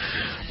picture.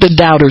 The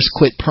doubters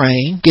quit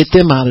praying, get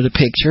them out of the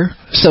picture.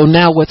 So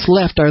now what's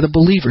left are the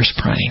believers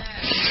praying.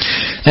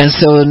 And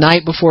so the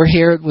night before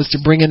Herod was to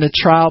bring him to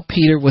trial,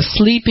 Peter was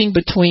sleeping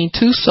between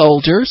two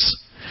soldiers,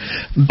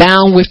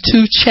 bound with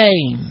 2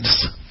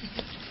 chains.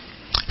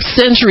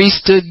 Sentries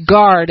stood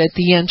guard at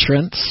the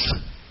entrance.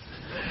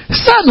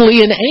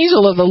 Suddenly an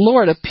angel of the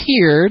Lord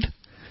appeared,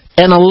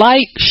 and a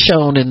light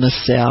shone in the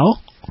cell.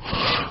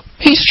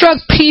 He struck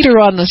Peter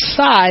on the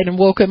side and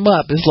woke him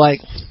up. It's like,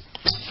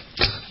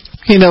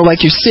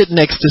 like you're sitting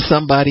next to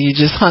somebody, you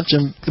just hunch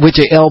him with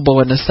your elbow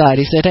in the side.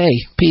 He said, "Hey,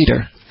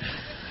 Peter."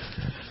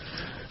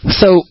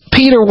 So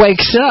Peter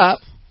wakes up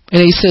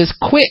and he says,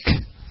 "Quick,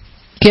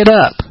 get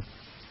up."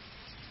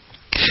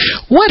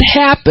 What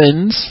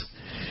happens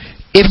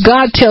if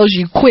God tells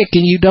you quick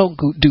and you don't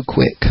do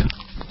quick?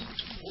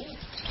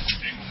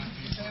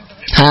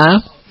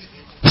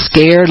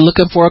 Scared,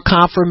 looking for a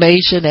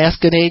confirmation,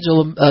 ask an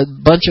angel a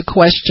bunch of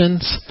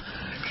questions?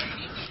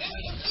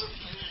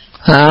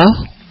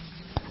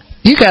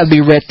 You got to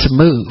be ready to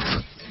move.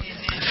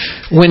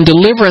 When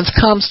deliverance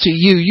comes to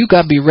you, you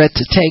got to be ready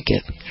to take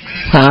it.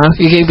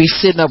 You can't be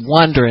sitting up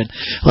wondering,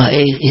 well,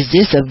 is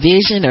this a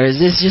vision or is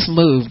this just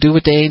move? Do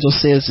what the angel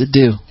says to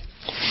do.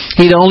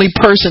 He's the only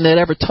person that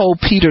ever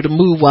told Peter to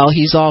move while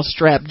he's all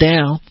strapped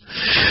down.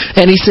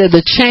 And he said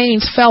the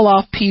chains fell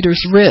off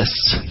Peter's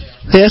wrists.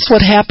 That's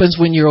what happens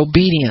when you're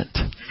obedient.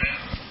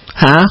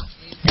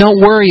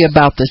 Don't worry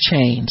about the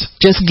chains.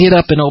 Just get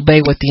up and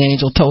obey what the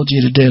angel told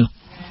you to do.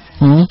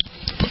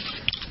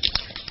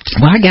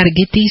 Well, I got to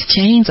get these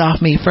chains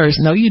off me first.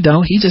 No, you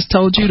don't. He just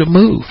told you to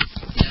move.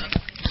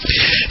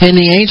 And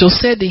the angel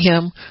said to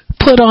him,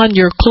 "Put on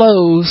your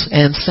clothes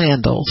and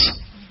sandals."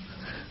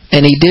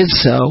 And he did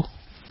so.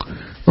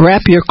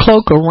 "Wrap your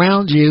cloak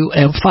around you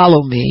and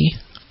follow me,"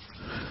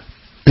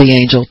 the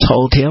angel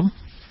told him.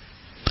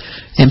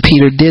 And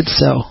Peter did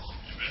so.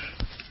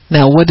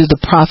 Now, what did the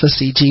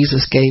prophecy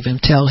Jesus gave him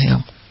tell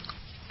him?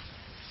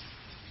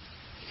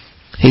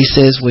 He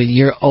says, when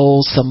you're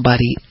old,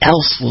 somebody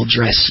else will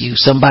dress you.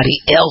 Somebody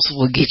else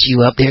will get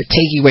you up there,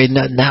 take you where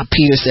nothing. Now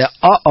Peter said,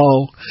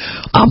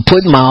 I'm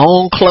putting my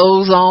own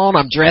clothes on.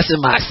 I'm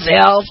dressing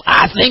myself.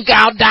 I think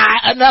I'll die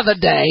another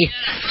day.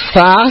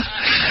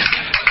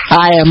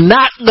 I am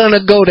not going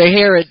to go to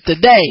Herod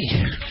today.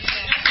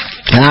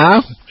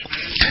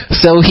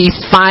 So he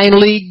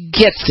finally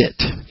gets it.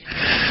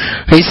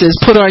 He says,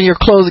 put on your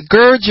clothes,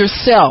 gird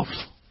yourself.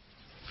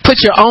 Put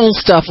your own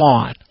stuff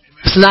on.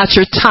 It's not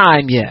your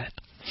time yet.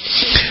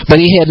 But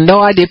he had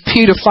no idea.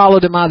 Peter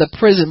followed him out of the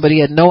prison, but he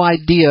had no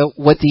idea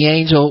what the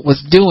angel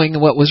was doing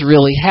and what was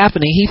really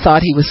happening. He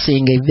thought he was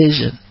seeing a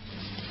vision.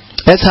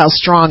 That's how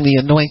strong the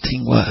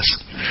anointing was.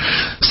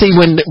 See,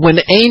 when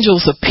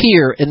angels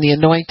appear in the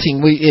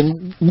anointing,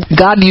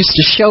 God used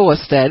to show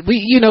us that.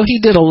 He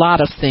did a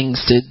lot of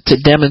things to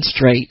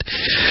demonstrate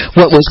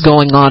what was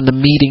going on in the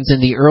meetings in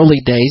the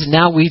early days.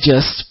 Now we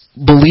just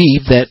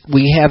believe that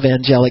we have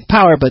angelic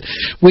power, but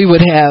we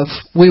would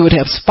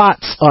have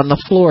spots on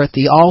the floor at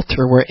the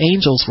altar where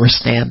angels were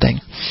standing,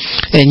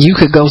 and you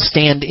could go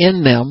stand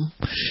in them,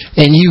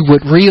 and you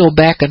would reel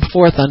back and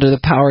forth under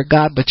the power of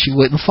God, but you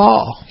wouldn't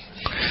fall.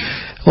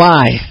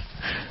 Why?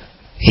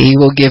 He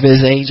will give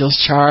his angels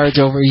charge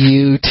over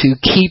you to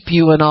keep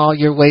you in all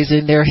your ways.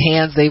 In their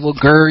hands they will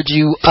gird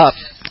you up.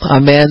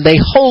 Amen. They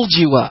hold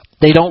you up.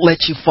 They don't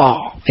let you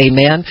fall.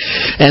 Amen.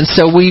 And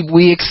so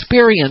we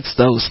experience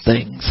those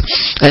things.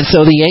 And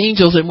so the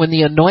angels, and when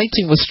the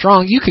anointing was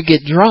strong, you could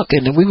get drunk,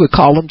 and we would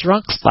call them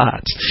drunk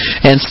spots,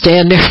 and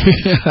stand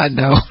there. I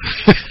know.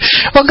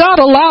 Well, God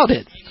allowed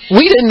it.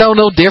 We didn't know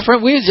no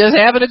different. We was just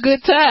having a good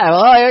time.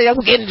 Oh, I'm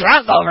getting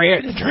drunk over here.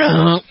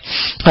 Drunk.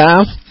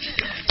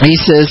 He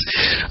says,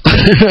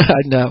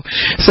 I know.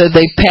 So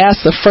they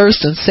passed the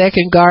first and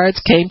second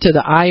guards, came to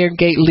the iron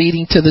gate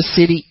leading to the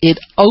city. It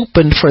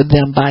opened for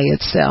them by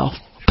itself.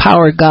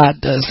 Power of God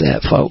does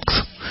that,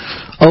 folks.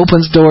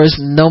 Opens doors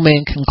no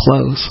man can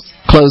close.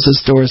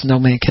 Closes doors no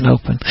man can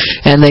open.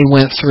 And they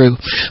went through.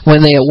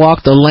 When they had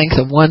walked the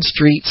length of one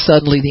street,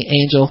 suddenly the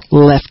angel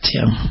left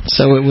him.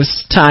 So it was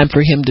time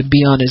for him to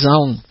be on his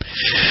own.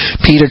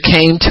 Peter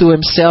came to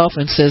himself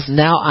and says,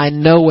 now I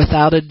know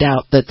without a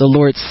doubt that the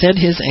Lord sent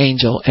his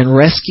angel and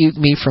rescued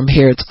me from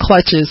Herod's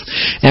clutches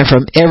and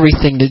from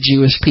everything the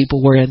Jewish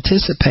people were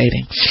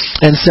anticipating.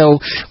 And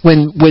so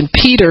when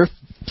Peter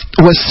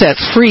was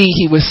set free,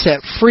 he was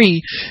set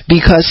free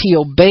because he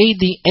obeyed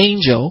the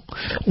angel.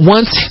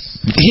 Once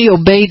he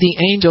obeyed the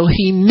angel,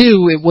 he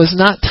knew it was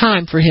not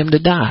time for him to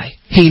die.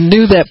 He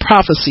knew that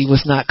prophecy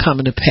was not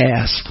coming to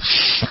pass.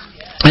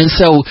 And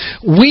so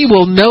we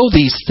will know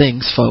these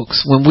things,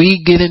 folks. When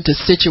we get into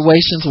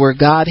situations where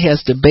God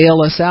has to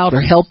bail us out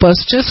or help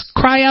us, just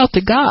cry out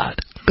to God.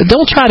 But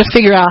don't try to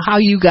figure out how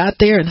you got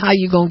there and how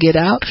you're going to get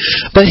out.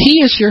 But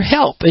he is your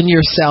help in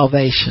your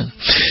salvation.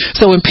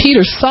 So when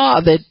Peter saw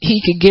that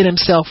he could get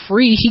himself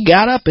free, he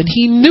got up and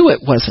he knew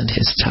it wasn't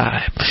his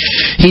time.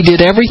 He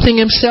did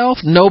everything himself.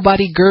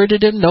 Nobody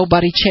girded him.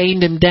 Nobody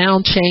chained him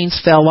down. Chains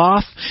fell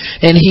off.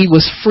 And he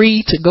was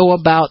free to go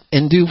about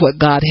and do what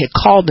God had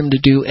called him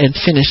to do and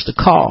finish the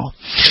call.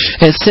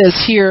 It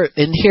says here,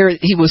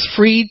 he was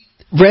freed,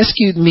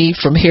 rescued me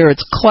from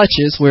Herod's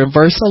clutches, we're in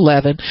verse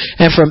 11,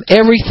 and from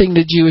everything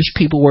the Jewish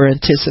people were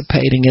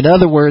anticipating. In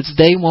other words,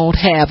 they won't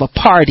have a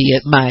party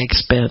at my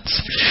expense.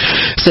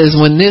 It says,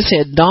 when this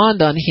had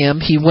dawned on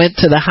him, he went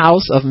to the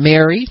house of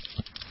Mary,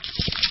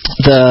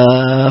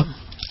 the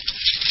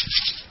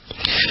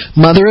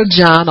mother of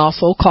John,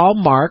 also called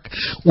Mark,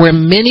 where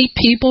many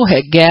people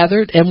had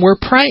gathered and were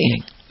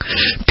praying.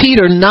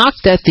 Peter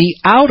knocked at the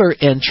outer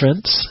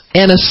entrance,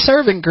 and a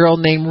servant girl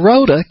named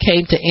Rhoda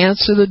came to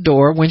answer the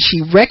door. When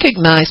she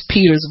recognized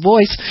Peter's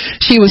voice,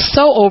 she was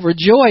so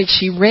overjoyed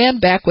she ran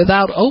back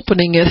without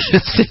opening it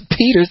and said,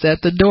 "Peter's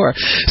at the door."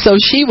 So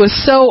she was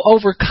so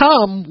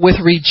overcome with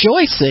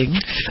rejoicing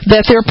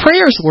that their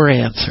prayers were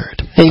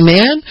answered.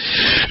 Amen?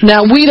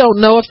 Now, we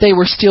don't know if they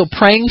were still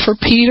praying for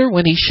Peter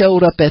when he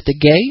showed up at the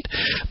gate,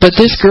 but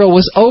this girl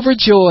was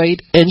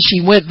overjoyed, and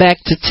she went back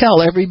to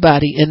tell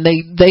everybody, and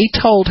they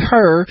told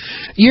her,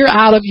 "You're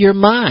out of your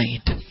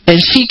mind." And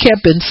she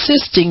kept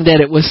insisting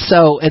that it was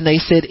so, and they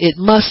said, "It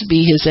must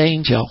be his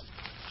angel."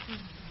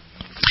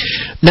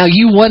 Now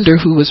you wonder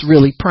who was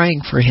really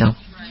praying for him.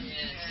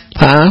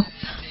 Huh?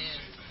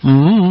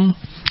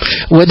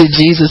 What did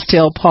Jesus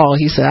tell Paul?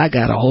 He said, "I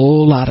got a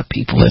whole lot of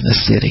people in the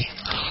city.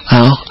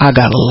 I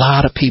got a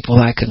lot of people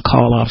I can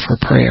call on for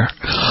prayer."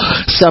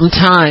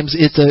 Sometimes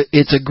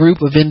it's a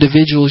group of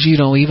individuals you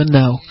don't even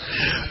know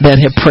that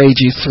have prayed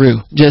you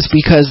through. Just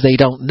because they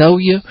don't know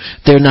you,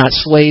 they're not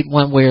swayed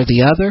one way or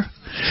the other.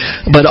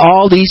 But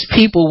all these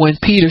people, when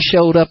Peter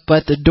showed up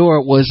at the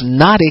door, was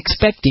not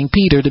expecting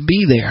Peter to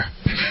be there.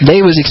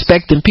 They was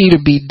expecting Peter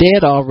to be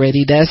dead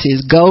already. That's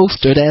his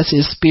ghost or that's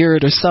his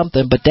spirit or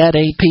something, but that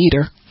ain't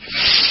Peter.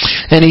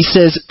 And he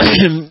says,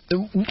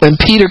 when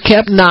Peter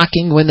kept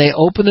knocking, when they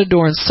opened the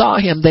door and saw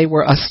him, they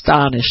were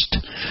astonished.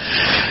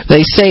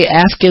 They say,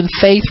 "Ask in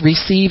faith,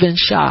 receive in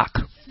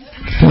shock."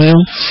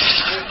 Well,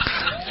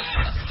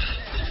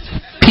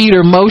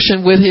 Peter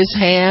motioned with his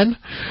hand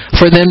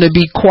for them to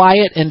be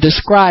quiet and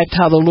described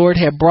how the Lord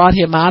had brought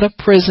him out of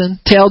prison.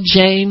 Tell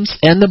James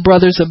and the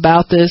brothers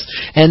about this,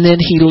 and then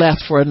he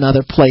left for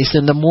another place.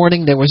 In the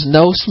morning there was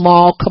no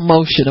small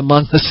commotion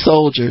among the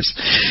soldiers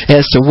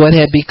as to what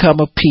had become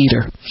of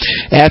Peter.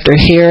 After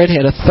Herod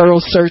had a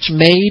thorough search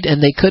made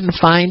and they couldn't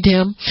find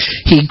him,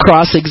 he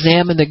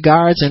cross-examined the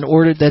guards and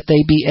ordered that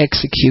they be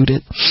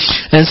executed.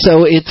 And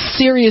so it's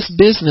serious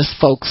business,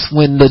 folks,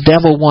 when the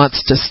devil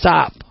wants to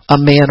stop a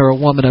man or a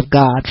woman of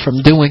God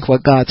from doing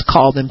what God's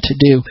called them to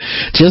do.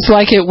 Just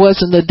like it was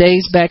in the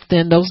days back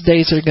then, those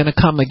days are going to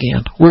come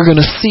again. We're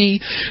going to see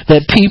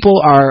that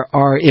people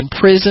are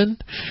imprisoned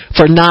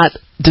for not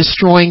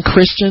destroying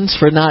Christians,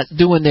 for not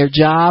doing their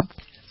job.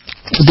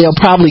 They'll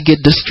probably get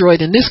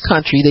destroyed. In this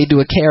country, they do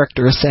a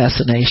character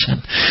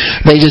assassination.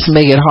 They just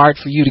make it hard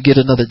for you to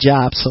get another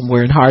job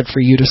somewhere and hard for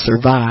you to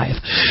survive.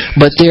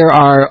 But there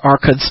are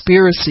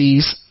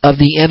conspiracies of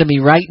the enemy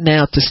right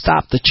now to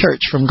stop the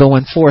church from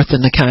going forth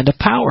in the kind of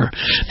power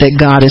that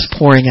God is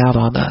pouring out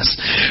on us.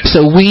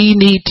 So we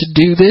need to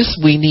do this.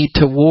 We need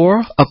to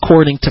war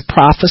according to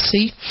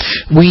prophecy.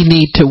 We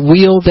need to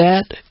wield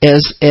that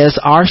as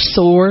our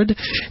sword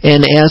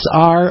and as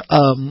our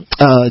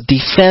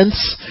defense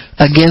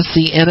against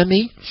the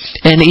enemy,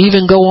 and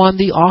even go on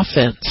the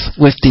offense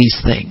with these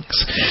things.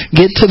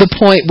 Get to the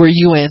point where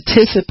you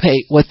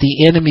anticipate what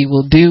the enemy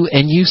will do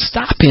and you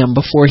stop him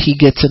before he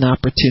gets an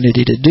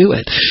opportunity to do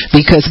it.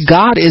 Because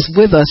God is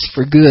with us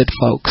for good,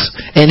 folks,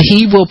 and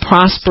he will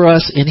prosper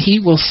us and he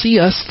will see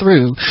us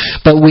through.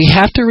 But we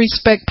have to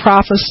respect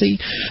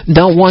prophecy.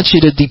 Don't want you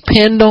to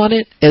depend on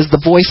it as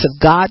the voice of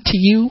God to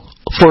you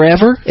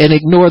forever and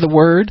ignore the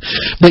word,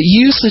 but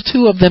use the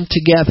two of them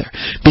together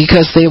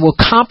because they will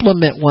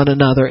complement one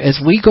another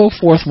as we go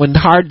forth. When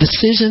hard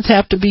decisions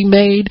have to be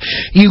made,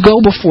 you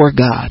go before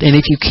God, and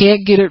if you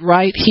can't get it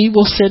right, he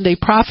will send a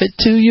prophet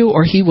to you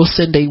or he will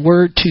send a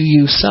word to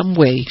you some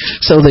way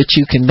so that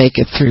you can make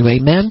it through.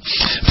 Amen.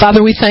 Father,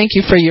 we thank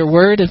you for your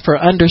word and for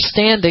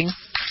understanding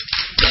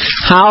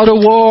how to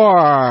war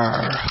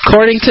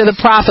according to the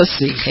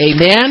prophecy.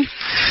 Amen.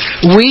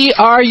 We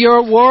are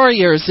your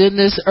warriors in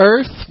this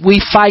earth. We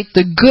fight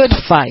the good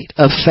fight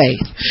of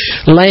faith,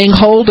 laying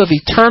hold of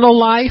eternal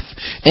life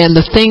and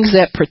the things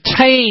that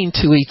pertain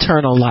to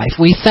eternal life.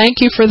 We thank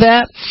you for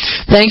that.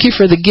 Thank you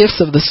for the gifts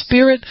of the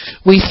Spirit.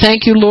 We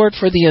thank you, Lord,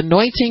 for the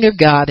anointing of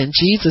God. In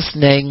Jesus'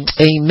 name,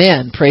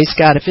 amen. Praise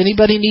God. If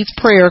anybody needs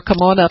prayer,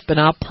 come on up and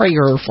I'll pray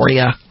her for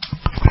you.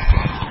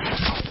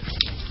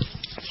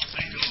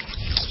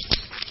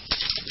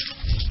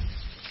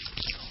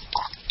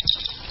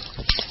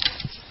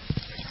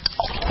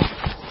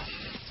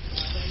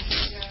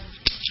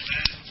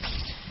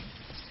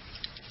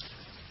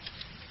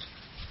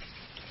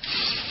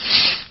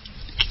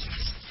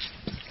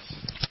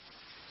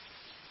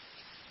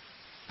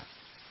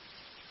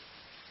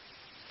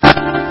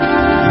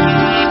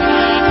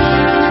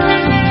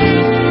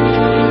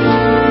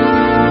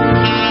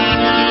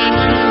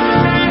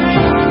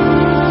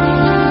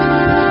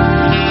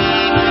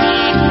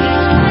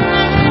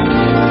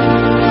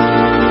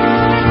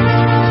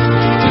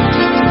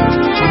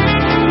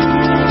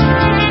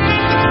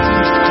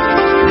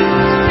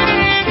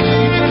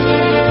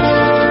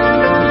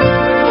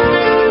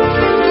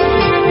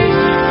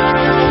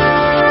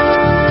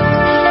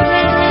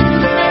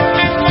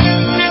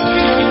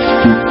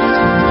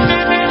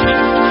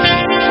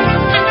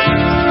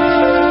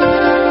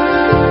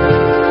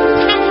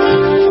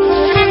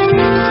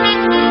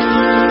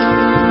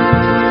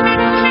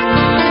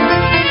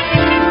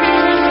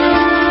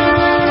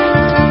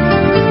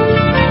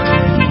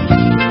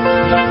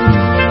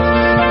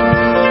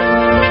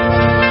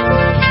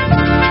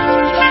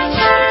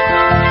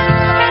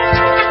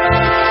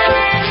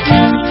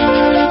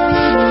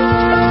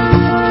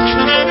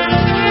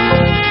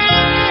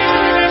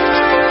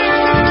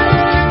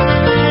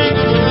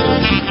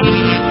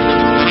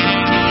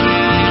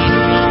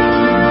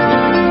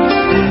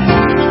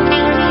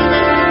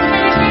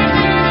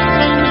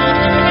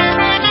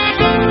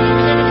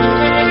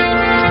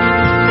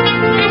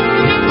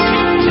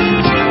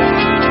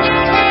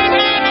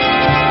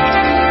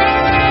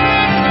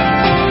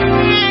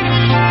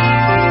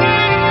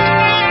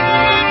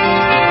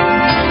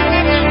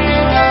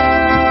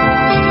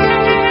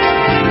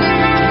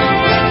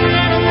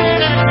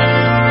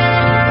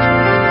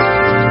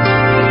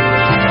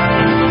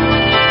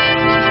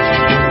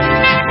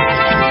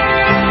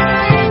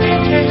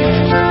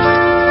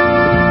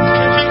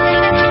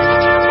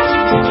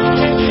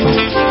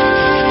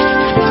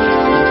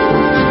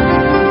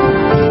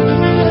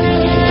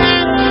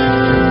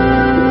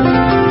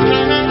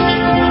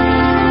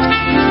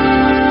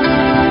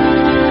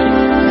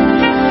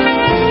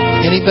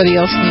 Anybody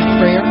else need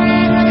prayer?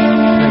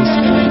 Praise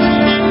God.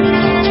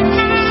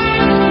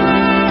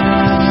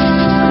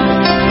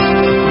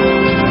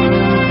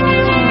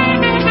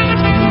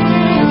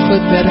 Your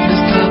foot better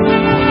this time?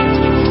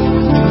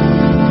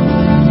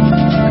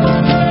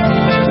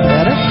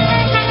 Better?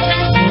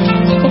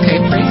 Okay,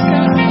 praise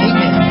God.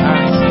 Amen. All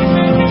right.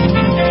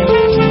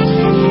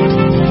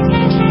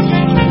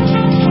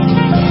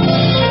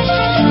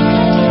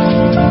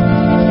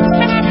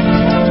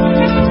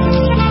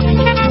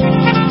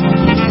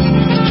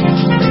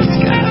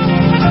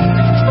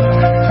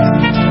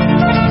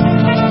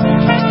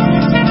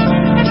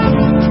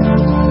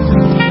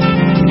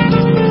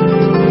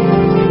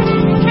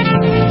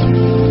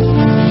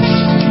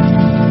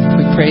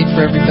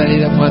 For everybody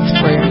that wants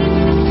prayer.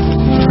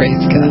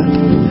 Praise God.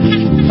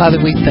 Father,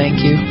 we thank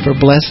you for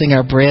blessing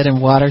our bread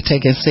and water,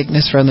 taking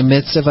sickness from the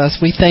midst of us.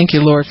 We thank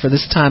you, Lord, for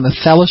this time of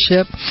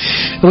fellowship.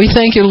 We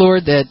thank you,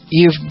 Lord, that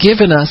you've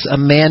given us a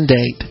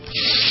mandate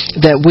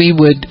that we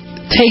would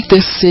take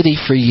this city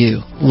for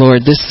you.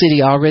 Lord, this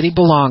city already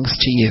belongs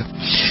to you.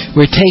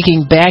 We're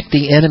taking back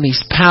the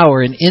enemy's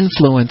power and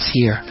influence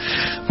here,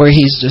 where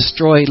he's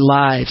destroyed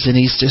lives and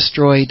he's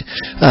destroyed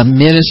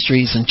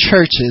ministries and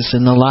churches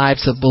and the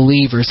lives of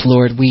believers.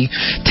 Lord, we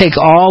take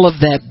all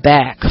of that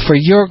back for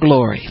your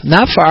glory,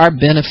 not for our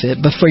benefit,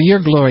 but for your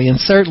glory. And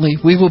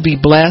certainly we will be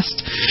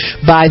blessed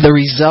by the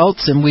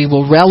results, and we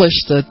will relish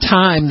the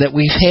time that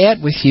we've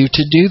had with you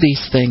to do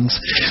these things.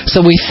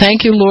 So we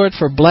thank you, Lord,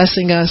 for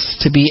blessing us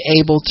to be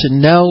able to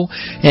know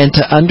and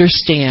to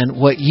understand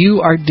what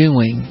you are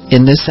doing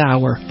in this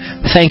hour.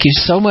 Thank you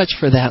so much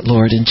for that,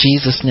 Lord, in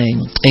Jesus'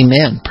 name.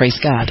 Amen. Praise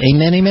God.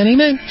 Amen, amen,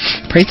 amen.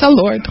 Praise the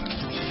Lord.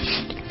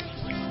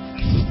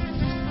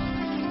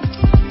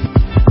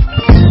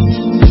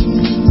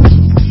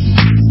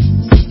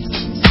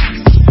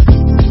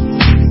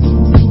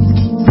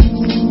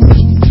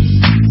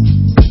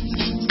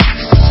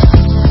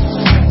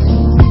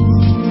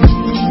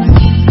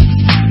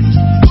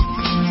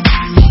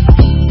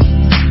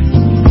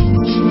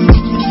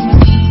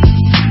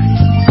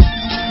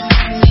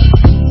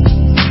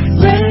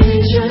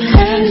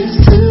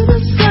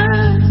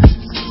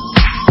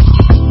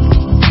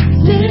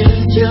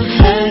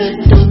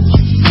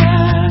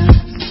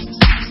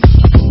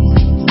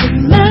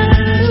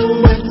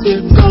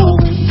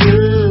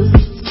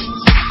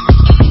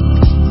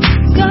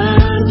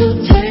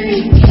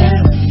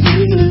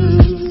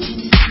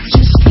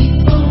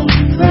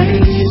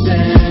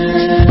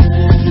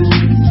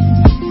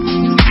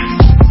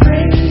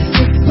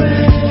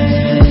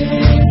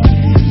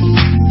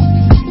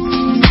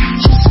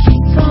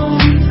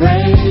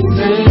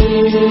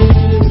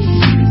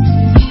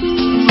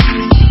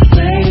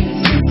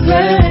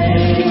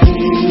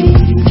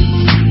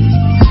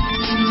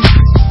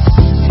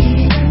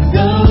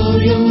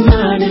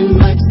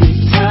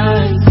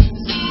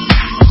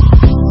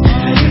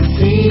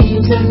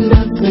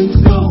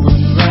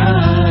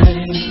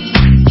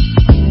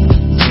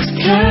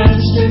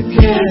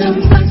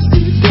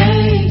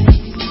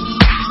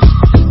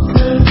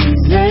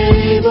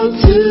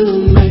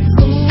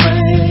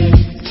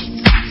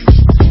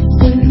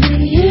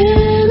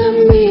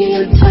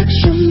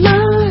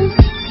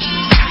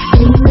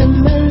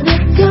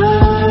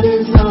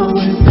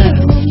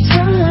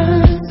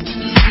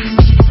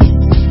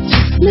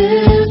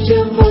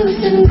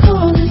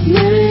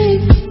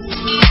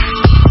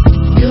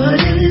 Your